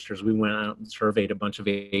at Forrester is we went out and surveyed a bunch of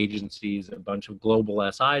agencies, a bunch of global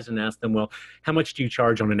SIs, and asked them, well, how much do you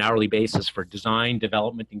charge on an hourly basis for design,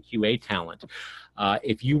 development, and QA talent?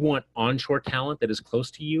 If you want onshore talent that is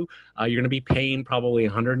close to you, you're going to be paying probably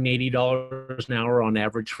 $180 an hour on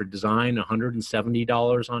average for design,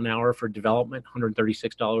 $170 an hour for development,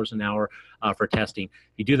 $136 an hour for testing.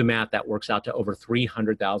 If you do the math, that works out to over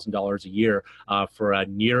 $300,000 a year for a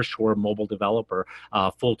nearshore mobile developer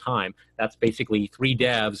full-time. That's basically 3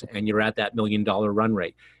 devs, and you're at that $1 million run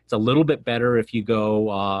rate. It's a little bit better if you go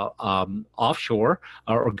offshore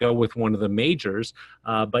or go with one of the majors,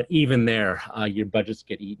 but even there, your budgets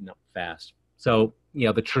get eaten up fast. So,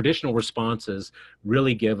 the traditional responses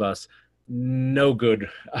really give us no good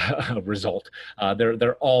result.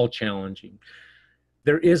 They're all challenging.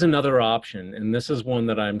 There is another option, and this is one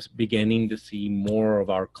that I'm beginning to see more of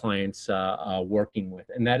our clients working with,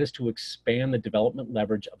 and that is to expand the development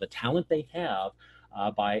leverage of the talent they have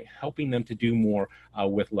by helping them to do more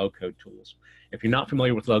with low-code tools. If you're not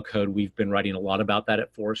familiar with low-code, we've been writing a lot about that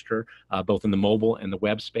at Forrester, both in the mobile and the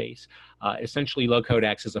web space. Essentially, low-code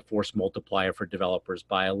acts as a force multiplier for developers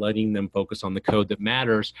by letting them focus on the code that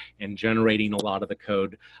matters and generating a lot of the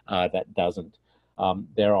code that doesn't.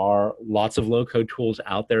 There are lots of low-code tools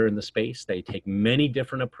out there in the space. They take many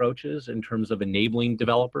different approaches in terms of enabling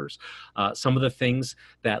developers. Some of the things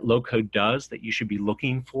that low-code does that you should be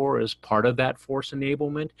looking for as part of that force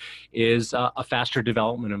enablement is a faster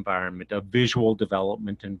development environment, a visual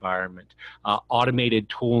development environment, automated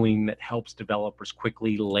tooling that helps developers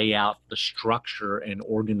quickly lay out the structure and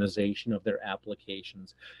organization of their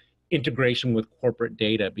applications. Integration with corporate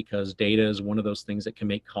data, because data is one of those things that can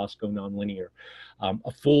make costs go nonlinear.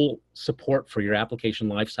 A full support for your application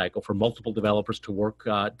lifecycle for multiple developers to work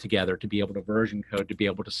together, to be able to version code, to be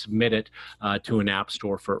able to submit it to an app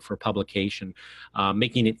store for publication,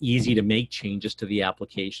 making it easy to make changes to the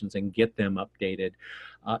applications and get them updated.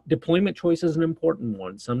 Deployment choice is an important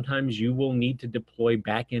one. Sometimes you will need to deploy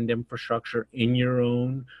back-end infrastructure in your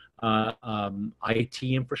own IT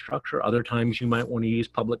infrastructure. Other times you might want to use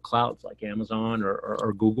public clouds like Amazon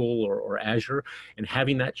or Google or Azure, and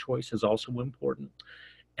having that choice is also important.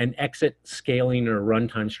 An exit scaling or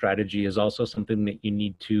runtime strategy is also something that you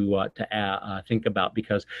need to think about,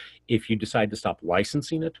 because if you decide to stop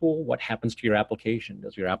licensing a tool, what happens to your application?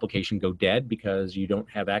 Does your application go dead because you don't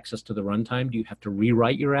have access to the runtime? Do you have to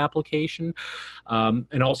rewrite your application?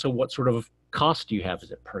 And also, what sort of cost do you have?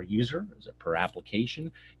 Is it per user? Is it per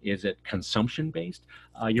application? Is it consumption based?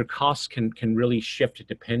 Your costs can really shift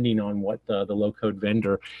depending on what the low-code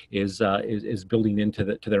vendor is building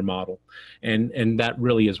into their model, and that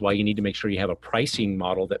really is why you need to make sure you have a pricing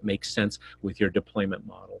model that makes sense with your deployment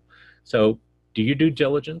model. So do your due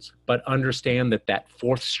diligence, but understand that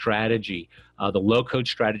fourth strategy, the low-code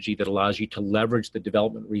strategy that allows you to leverage the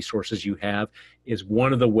development resources you have, is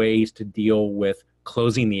one of the ways to deal with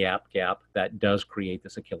closing the app gap that does create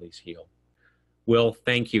this Achilles heel. Will,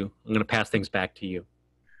 thank you. I'm going to pass things back to you.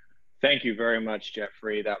 Thank you very much,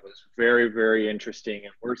 Jeffrey. That was very, very interesting.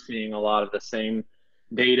 And we're seeing a lot of the same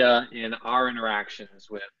data in our interactions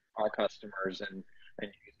with our customers and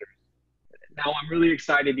users. Now, I'm really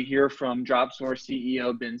excited to hear from Dropsource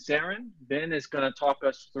CEO Ben Saren. Ben is going to talk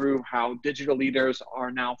us through how digital leaders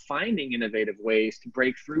are now finding innovative ways to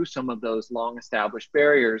break through some of those long-established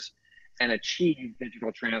barriers and achieve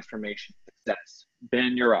digital transformation success.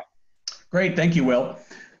 Ben, you're up. Great, thank you, Will.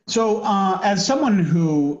 So as someone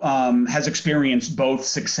who has experienced both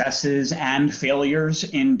successes and failures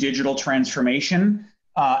in digital transformation,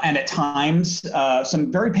 and at times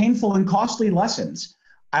some very painful and costly lessons,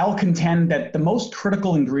 I'll contend that the most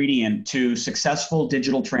critical ingredient to successful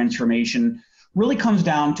digital transformation really comes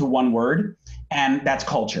down to one word, and that's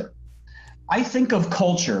culture. I think of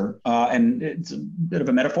culture, and it's a bit of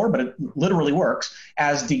a metaphor, but it literally works,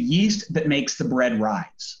 as the yeast that makes the bread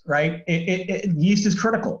rise, right? Yeast is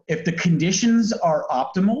critical. If the conditions are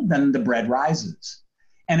optimal, then the bread rises.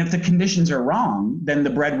 And if the conditions are wrong, then the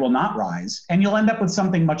bread will not rise, and you'll end up with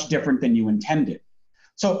something much different than you intended.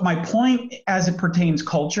 So my point as it pertains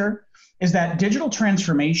culture is that digital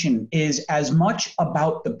transformation is as much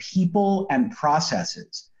about the people and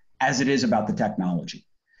processes as it is about the technology.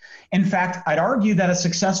 In fact, I'd argue that a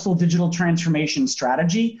successful digital transformation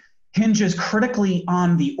strategy hinges critically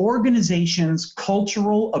on the organization's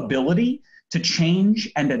cultural ability to change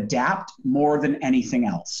and adapt more than anything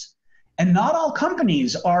else. And not all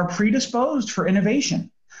companies are predisposed for innovation.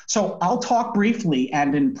 So I'll talk briefly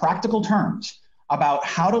and in practical terms about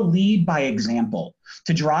how to lead by example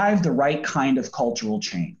to drive the right kind of cultural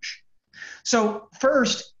change. So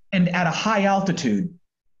first, and at a high altitude,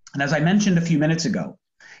 and as I mentioned a few minutes ago,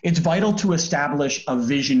 it's vital to establish a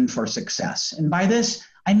vision for success. And by this,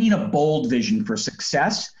 I mean a bold vision for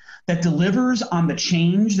success that delivers on the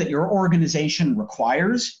change that your organization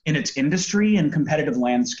requires in its industry and competitive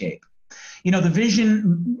landscape. You know, the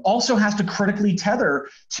vision also has to critically tether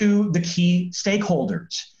to the key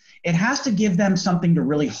stakeholders. It has to give them something to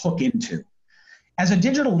really hook into. As a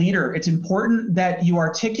digital leader, it's important that you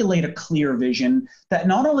articulate a clear vision that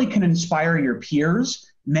not only can inspire your peers,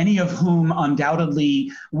 many of whom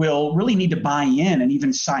undoubtedly will really need to buy in and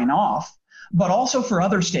even sign off, but also for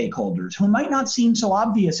other stakeholders who might not seem so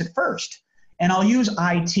obvious at first. And I'll use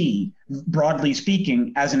IT, broadly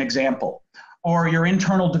speaking, as an example, or your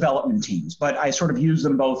internal development teams, but I sort of use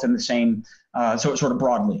them both in the same, sort of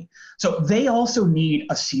broadly. So they also need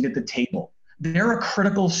a seat at the table. They're a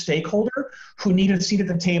critical stakeholder who need a seat at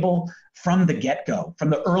the table from the get-go,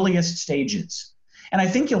 from the earliest stages. And I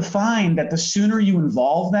think you'll find that the sooner you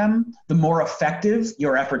involve them, the more effective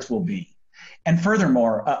your efforts will be. And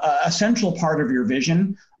furthermore, a essential part of your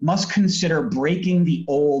vision must consider breaking the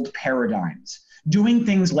old paradigms, doing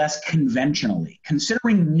things less conventionally,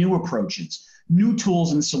 considering new approaches, new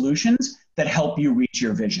tools and solutions that help you reach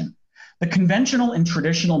your vision. The conventional and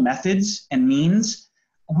traditional methods and means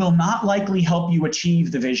will not likely help you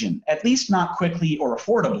achieve the vision, at least not quickly or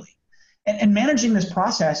affordably. And managing this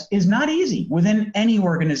process is not easy within any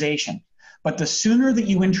organization. But the sooner that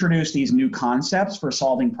you introduce these new concepts for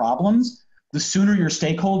solving problems, the sooner your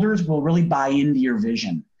stakeholders will really buy into your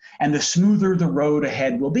vision, and the smoother the road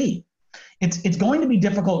ahead will be. It's going to be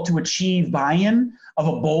difficult to achieve buy-in of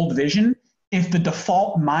a bold vision if the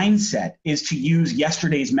default mindset is to use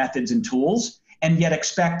yesterday's methods and tools and yet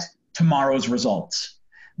expect tomorrow's results.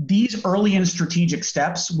 These early and strategic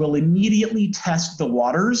steps will immediately test the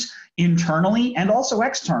waters internally and also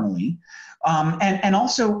externally, and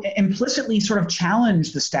also implicitly sort of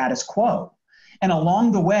challenge the status quo. And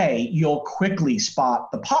along the way, you'll quickly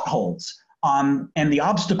spot the potholes and the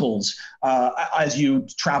obstacles as you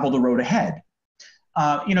travel the road ahead.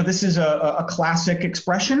 This is a classic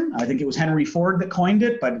expression. I think it was Henry Ford that coined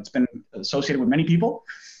it, but it's been associated with many people.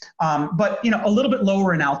 But a little bit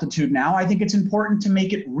lower in altitude now, I think it's important to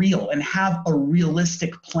make it real and have a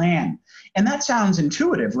realistic plan. And that sounds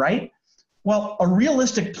intuitive, right? Well, a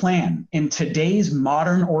realistic plan in today's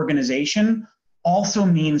modern organization also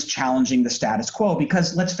means challenging the status quo,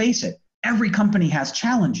 because let's face it, every company has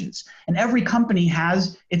challenges and every company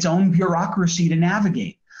has its own bureaucracy to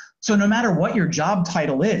navigate. So no matter what your job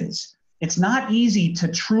title is, it's not easy to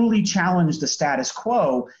truly challenge the status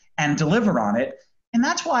quo and deliver on it. And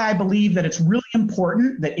that's why I believe that it's really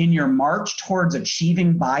important that in your march towards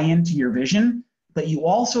achieving buy-in to your vision, that you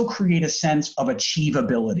also create a sense of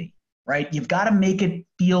achievability, right? You've got to make it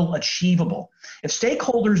feel achievable. If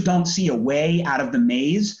stakeholders don't see a way out of the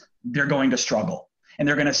maze, they're going to struggle. And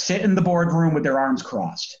they're going to sit in the boardroom with their arms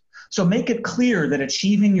crossed. So make it clear that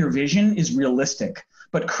achieving your vision is realistic,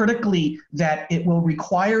 but critically that it will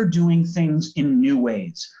require doing things in new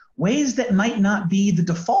ways that might not be the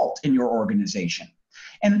default in your organization.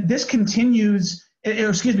 And this includes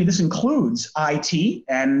IT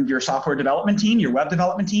and your software development team, your web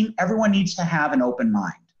development team. Everyone needs to have an open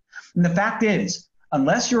mind. And the fact is,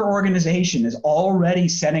 unless your organization is already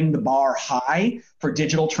setting the bar high for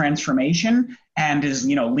digital transformation and is,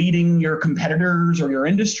 leading your competitors or your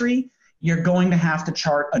industry, you're going to have to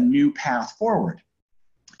chart a new path forward.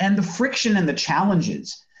 And the friction and the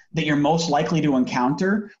challenges that you're most likely to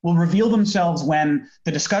encounter will reveal themselves when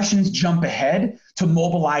the discussions jump ahead to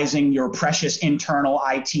mobilizing your precious internal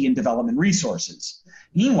IT and development resources.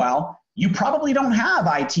 Meanwhile, you probably don't have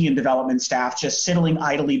IT and development staff just sitting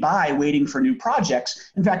idly by waiting for new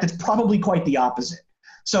projects. In fact, it's probably quite the opposite.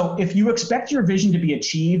 So if you expect your vision to be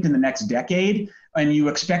achieved in the next decade, and you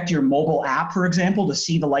expect your mobile app, for example, to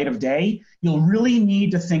see the light of day, you'll really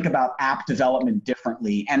need to think about app development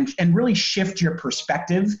differently and really shift your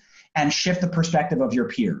perspective and shift the perspective of your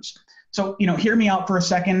peers. So, hear me out for a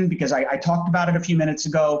second, because I talked about it a few minutes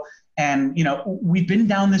ago. And, we've been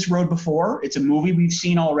down this road before. It's a movie we've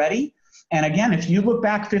seen already. And again, if you look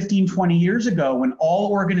back 15, 20 years ago, when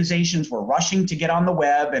all organizations were rushing to get on the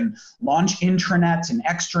web and launch intranets and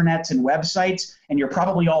extranets and websites, and you're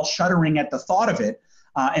probably all shuddering at the thought of it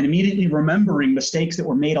and immediately remembering mistakes that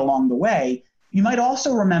were made along the way, you might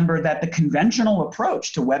also remember that the conventional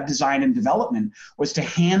approach to web design and development was to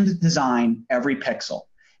hand design every pixel,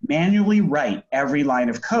 manually write every line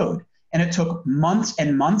of code. And it took months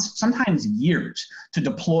and months, sometimes years, to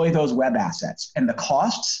deploy those web assets. And the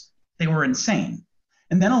costs, they were insane.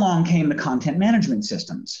 And then along came the content management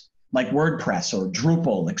systems like WordPress or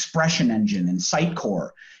Drupal, Expression Engine, and Sitecore.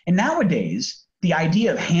 And nowadays, the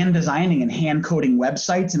idea of hand designing and hand coding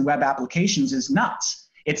websites and web applications is nuts.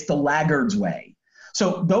 It's the laggard's way.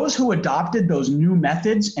 So those who adopted those new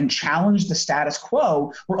methods and challenged the status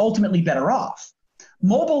quo were ultimately better off.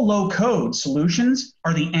 Mobile low-code solutions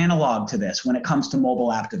are the analog to this when it comes to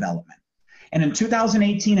mobile app development. And in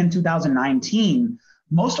 2018 and 2019,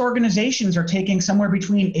 most organizations are taking somewhere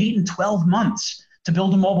between 8 and 12 months to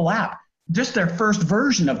build a mobile app, just their first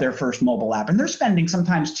version of their first mobile app. And they're spending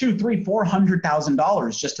sometimes $200,000, $300,000,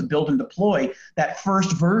 $400,000 just to build and deploy that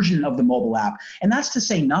first version of the mobile app. And that's to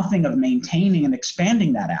say nothing of maintaining and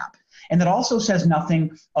expanding that app. And that also says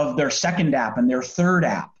nothing of their second app and their third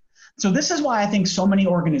app. So this is why I think so many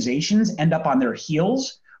organizations end up on their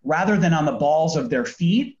heels rather than on the balls of their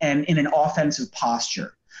feet and in an offensive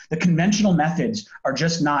posture. The conventional methods are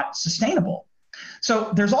just not sustainable.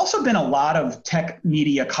 So there's also been a lot of tech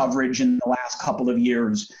media coverage in the last couple of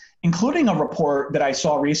years, including a report that I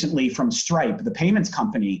saw recently from Stripe, the payments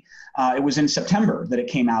company. It was in September that it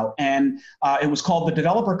came out, and it was called The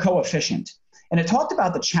Developer Coefficient. And it talked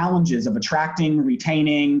about the challenges of attracting,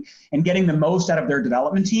 retaining, and getting the most out of their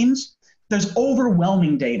development teams. There's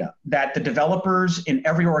overwhelming data that the developers in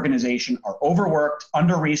every organization are overworked,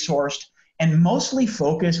 under-resourced, and mostly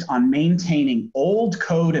focused on maintaining old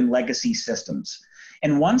code and legacy systems.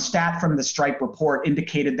 And one stat from the Stripe report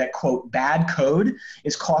indicated that, quote, bad code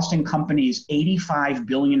is costing companies $85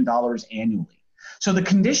 billion annually. So the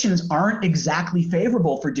conditions aren't exactly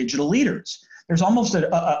favorable for digital leaders. There's almost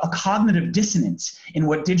a cognitive dissonance in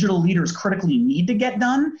what digital leaders critically need to get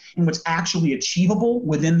done and what's actually achievable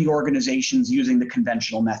within the organizations using the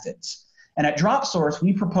conventional methods. And at Dropsource,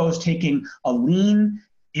 we propose taking a lean,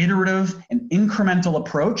 iterative, and incremental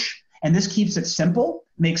approach. And this keeps it simple,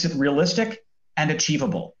 makes it realistic, and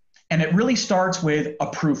achievable. And it really starts with a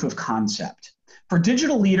proof of concept. For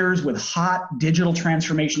digital leaders with hot digital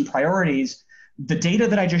transformation priorities, the data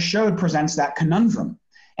that I just showed presents that conundrum.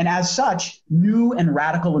 And as such, new and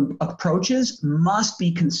radical approaches must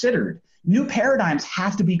be considered. New paradigms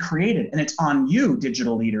have to be created, and it's on you,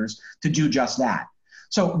 digital leaders, to do just that.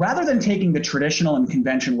 So rather than taking the traditional and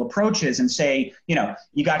conventional approaches and say, you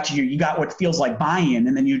got what feels like buy-in,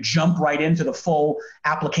 and then you jump right into the full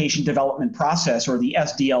application development process, or the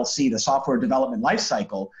SDLC, the software development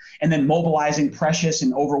lifecycle, and then mobilizing precious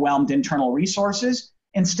and overwhelmed internal resources,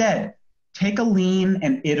 instead, take a lean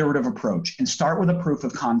and iterative approach and start with a proof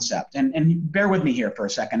of concept. And bear with me here for a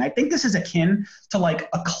second. I think this is akin to like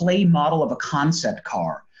a clay model of a concept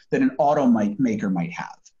car that an automaker might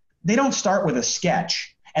have. They don't start with a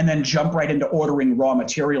sketch and then jump right into ordering raw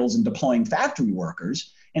materials and deploying factory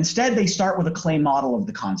workers. Instead, they start with a clay model of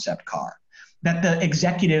the concept car that the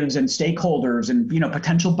executives and stakeholders and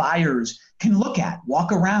potential buyers can look at,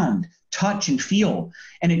 walk around, touch, and feel.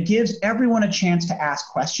 And it gives everyone a chance to ask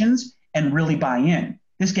questions and really buy in.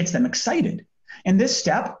 This gets them excited. And this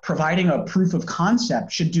step, providing a proof of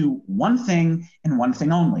concept, should do one thing and one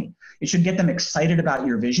thing only. It should get them excited about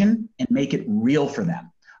your vision and make it real for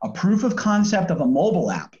them. A proof of concept of a mobile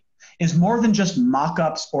app is more than just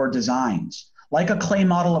mock-ups or designs. Like a clay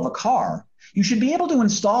model of a car, you should be able to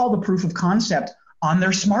install the proof of concept on their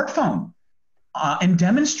smartphone and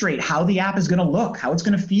demonstrate how the app is going to look, how it's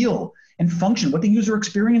going to feel and function, what the user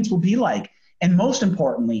experience will be like. And most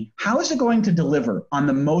importantly, how is it going to deliver on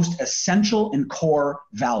the most essential and core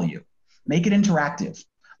value? Make it interactive.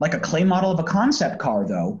 Like a clay model of a concept car,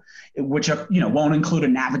 though, which won't include a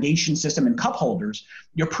navigation system and cup holders,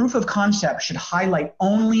 your proof of concept should highlight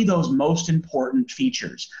only those most important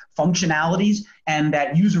features, functionalities, and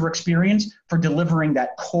that user experience for delivering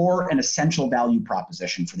that core and essential value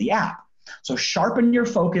proposition for the app. So sharpen your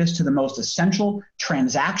focus to the most essential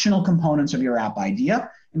transactional components of your app idea.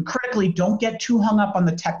 And critically, don't get too hung up on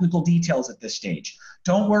the technical details at this stage.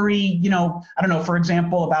 Don't worry, for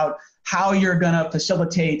example, about how you're going to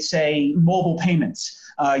facilitate, say, mobile payments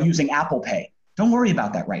using Apple Pay. Don't worry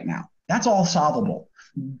about that right now. That's all solvable.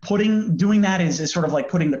 Doing that is sort of like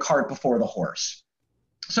putting the cart before the horse.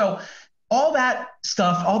 So all that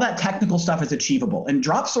stuff, all that technical stuff is achievable. And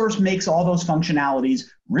Dropsource makes all those functionalities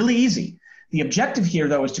really easy. The objective here,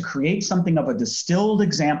 though, is to create something of a distilled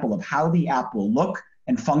example of how the app will look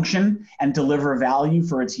and function and deliver value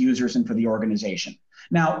for its users and for the organization.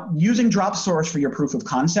 Now, using Dropsource for your proof of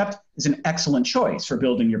concept is an excellent choice for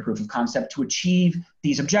building your proof of concept to achieve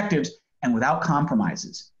these objectives and without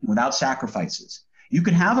compromises, and without sacrifices. You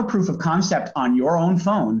can have a proof of concept on your own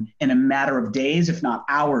phone in a matter of days, if not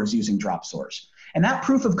hours, using Dropsource. And that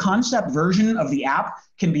proof of concept version of the app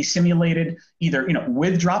can be simulated either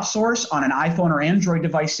with Dropsource on an iPhone or Android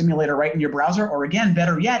device simulator right in your browser, or again,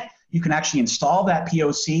 better yet, you can actually install that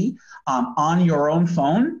POC on your own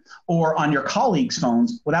phone or on your colleagues'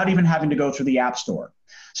 phones without even having to go through the App Store.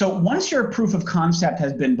 So once your proof of concept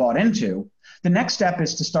has been bought into, the next step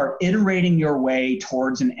is to start iterating your way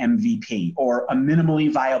towards an MVP, or a minimally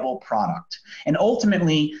viable product, and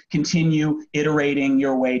ultimately continue iterating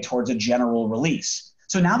your way towards a general release.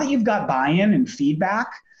 So now that you've got buy-in and feedback,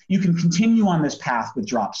 you can continue on this path with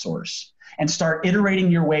Dropsource and start iterating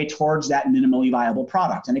your way towards that minimally viable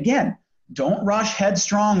product. And again, don't rush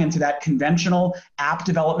headstrong into that conventional app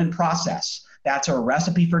development process. That's a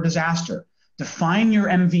recipe for disaster. Define your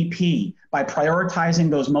MVP by prioritizing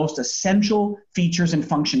those most essential features and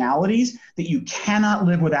functionalities that you cannot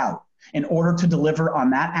live without in order to deliver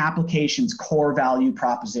on that application's core value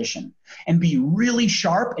proposition. And be really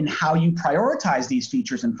sharp in how you prioritize these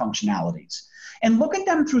features and functionalities. And look at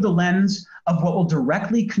them through the lens of what will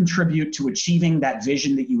directly contribute to achieving that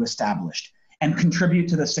vision that you established and contribute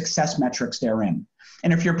to the success metrics therein.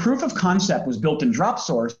 And if your proof of concept was built in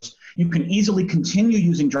Dropsource, you can easily continue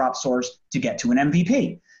using Dropsource to get to an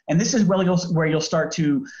MVP. And this is where you'll start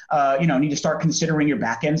to need to start considering your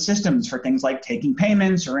back-end systems for things like taking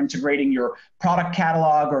payments or integrating your product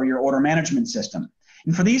catalog or your order management system.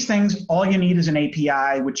 And for these things, all you need is an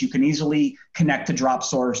API, which you can easily connect to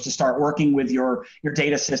Dropsource to start working with your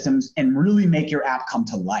data systems and really make your app come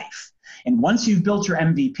to life. And once you've built your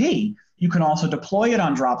MVP, you can also deploy it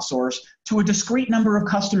on Dropsource to a discrete number of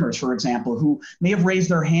customers, for example, who may have raised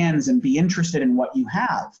their hands and be interested in what you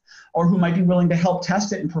have, or who might be willing to help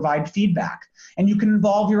test it and provide feedback. And you can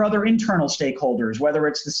involve your other internal stakeholders, whether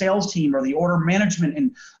it's the sales team or the order management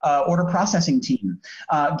and order processing team.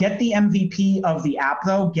 Get the MVP of the app,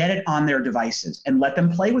 though, get it on their devices and let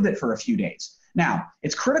them play with it for a few days. Now,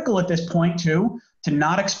 it's critical at this point, too, to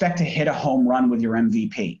not expect to hit a home run with your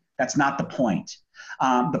MVP. That's not the point.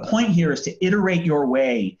 The point here is to iterate your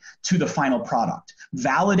way to the final product,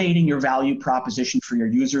 validating your value proposition for your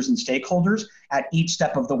users and stakeholders at each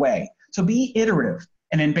step of the way. So be iterative.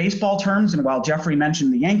 And in baseball terms, and while Jeffrey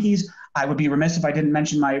mentioned the Yankees, I would be remiss if I didn't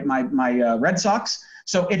mention my Red Sox.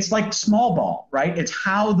 So it's like small ball, right? It's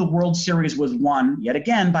how the World Series was won, yet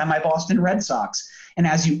again, by my Boston Red Sox. And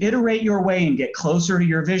as you iterate your way and get closer to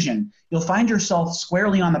your vision, you'll find yourself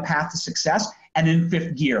squarely on the path to success. And in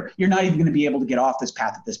fifth gear, you're not even going to be able to get off this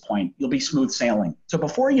path at this point. You'll be smooth sailing. So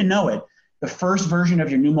before you know it, the first version of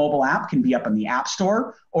your new mobile app can be up in the App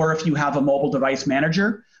Store, or if you have a mobile device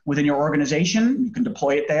manager within your organization, you can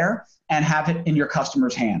deploy it there and have it in your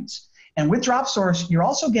customers' hands. And with Dropsource, you're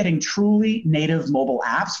also getting truly native mobile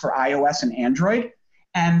apps for iOS and Android.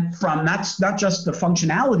 And that's not just the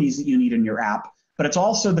functionalities that you need in your app, but it's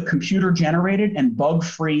also the computer-generated and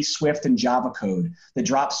bug-free Swift and Java code that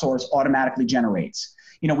Dropsource automatically generates.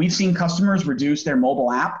 We've seen customers reduce their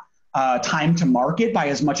mobile app time to market by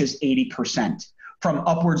as much as 80%, from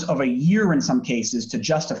upwards of a year in some cases to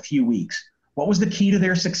just a few weeks. What was the key to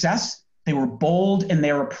their success? They were bold in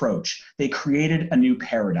their approach. They created a new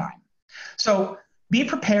paradigm. So be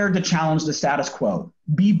prepared to challenge the status quo.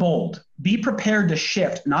 Be bold. Be prepared to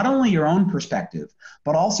shift not only your own perspective,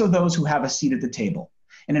 but also those who have a seat at the table.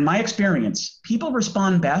 And in my experience, people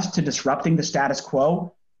respond best to disrupting the status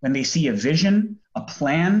quo when they see a vision, a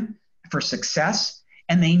plan for success,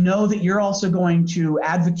 and they know that you're also going to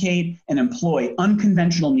advocate and employ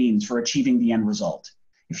unconventional means for achieving the end result.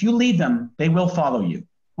 If you lead them, they will follow you.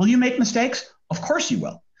 Will you make mistakes? Of course you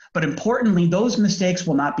will. But importantly, those mistakes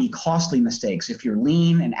will not be costly mistakes if you're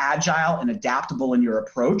lean and agile and adaptable in your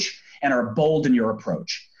approach and are bold in your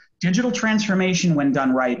approach. Digital transformation, when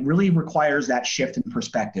done right, really requires that shift in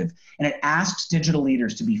perspective, and it asks digital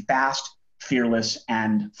leaders to be fast, fearless,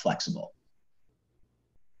 and flexible.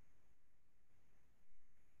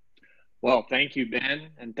 Well, thank you, Ben,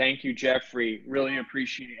 and thank you, Jeffrey. Really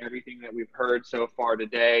appreciate everything that we've heard so far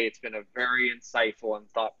today. It's been a very insightful and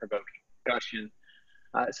thought-provoking discussion.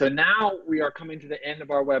 So now we are coming to the end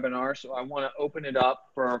of our webinar, so I want to open it up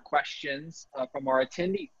for our questions from our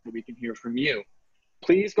attendees so we can hear from you.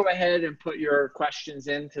 Please go ahead and put your questions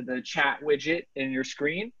into the chat widget in your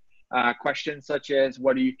screen. Questions such as,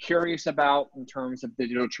 what are you curious about in terms of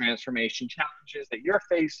digital transformation challenges that you're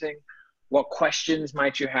facing? What questions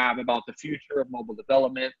might you have about the future of mobile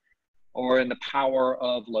development or in the power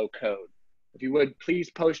of low code? If you would, please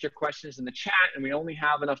post your questions in the chat, and we only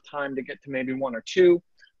have enough time to get to maybe one or two.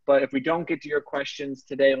 But if we don't get to your questions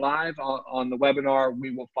today live on the webinar,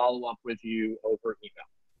 we will follow up with you over email.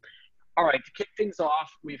 All right, to kick things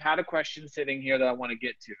off, we've had a question sitting here that I want to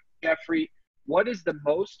get to. Jeffrey, what is the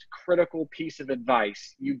most critical piece of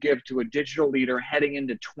advice you give to a digital leader heading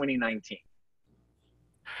into 2019?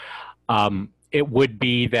 It would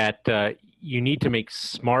be that you need to make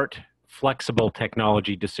smart, flexible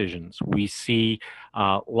technology decisions. We see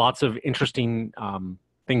lots of interesting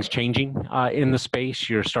things changing in the space.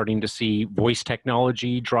 You're starting to see voice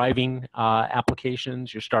technology driving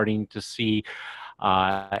applications. You're starting to see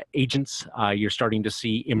agents. You're starting to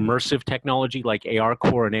see immersive technology like AR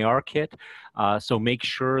Core and AR Kit. So make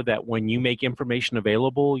sure that when you make information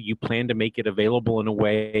available, you plan to make it available in a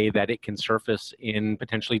way that it can surface in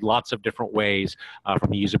potentially lots of different ways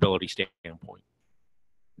from a usability standpoint.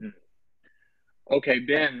 Okay,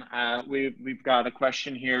 Ben, we've got a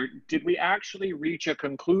question here. Did we actually reach a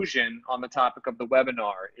conclusion on the topic of the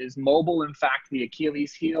webinar? Is mobile, in fact, the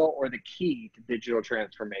Achilles heel or the key to digital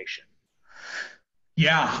transformation?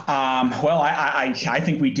 Yeah, well, I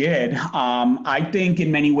think we did. I think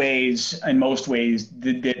in many ways, in most ways,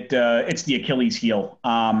 that it's the Achilles heel.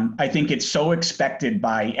 I think it's so expected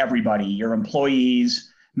by everybody, your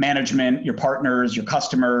employees, management, your partners, your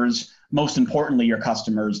customers, most importantly, your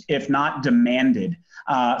customers, if not demanded.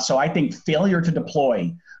 So I think failure to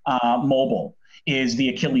deploy mobile is the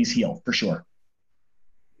Achilles heel for sure.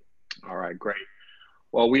 All right, great.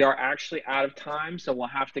 Well, we are actually out of time, so we'll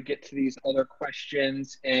have to get to these other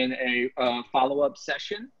questions in a follow-up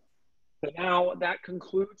session. So now that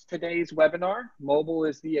concludes today's webinar. Mobile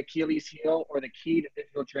is the Achilles heel or the key to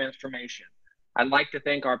digital transformation. I'd like to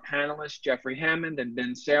thank our panelists, Jeffrey Hammond and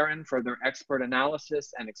Ben Saren, for their expert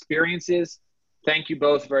analysis and experiences. Thank you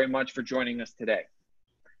both very much for joining us today.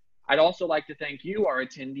 I'd also like to thank you, our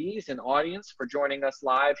attendees and audience, for joining us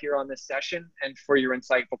live here on this session and for your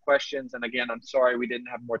insightful questions. And again, I'm sorry we didn't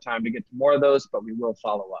have more time to get to more of those, but we will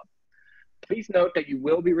follow up. Please note that you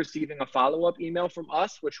will be receiving a follow-up email from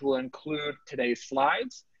us, which will include today's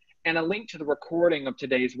slides and a link to the recording of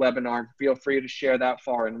today's webinar. Feel free to share that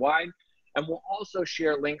far and wide. And we'll also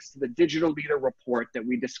share links to the Digital Leader Report that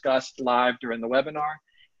we discussed live during the webinar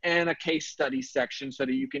and a case study section so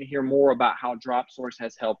that you can hear more about how Dropsource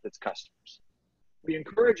has helped its customers. We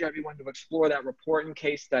encourage everyone to explore that report and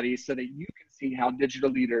case studies so that you can see how digital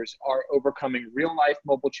leaders are overcoming real-life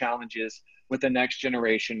mobile challenges with the next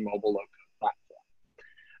generation mobile low-code platform.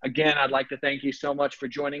 Again, I'd like to thank you so much for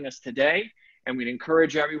joining us today, and we'd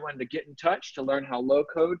encourage everyone to get in touch to learn how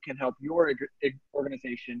low-code can help your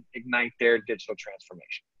organization ignite their digital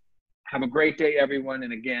transformation. Have a great day, everyone,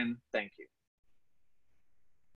 and again, thank you.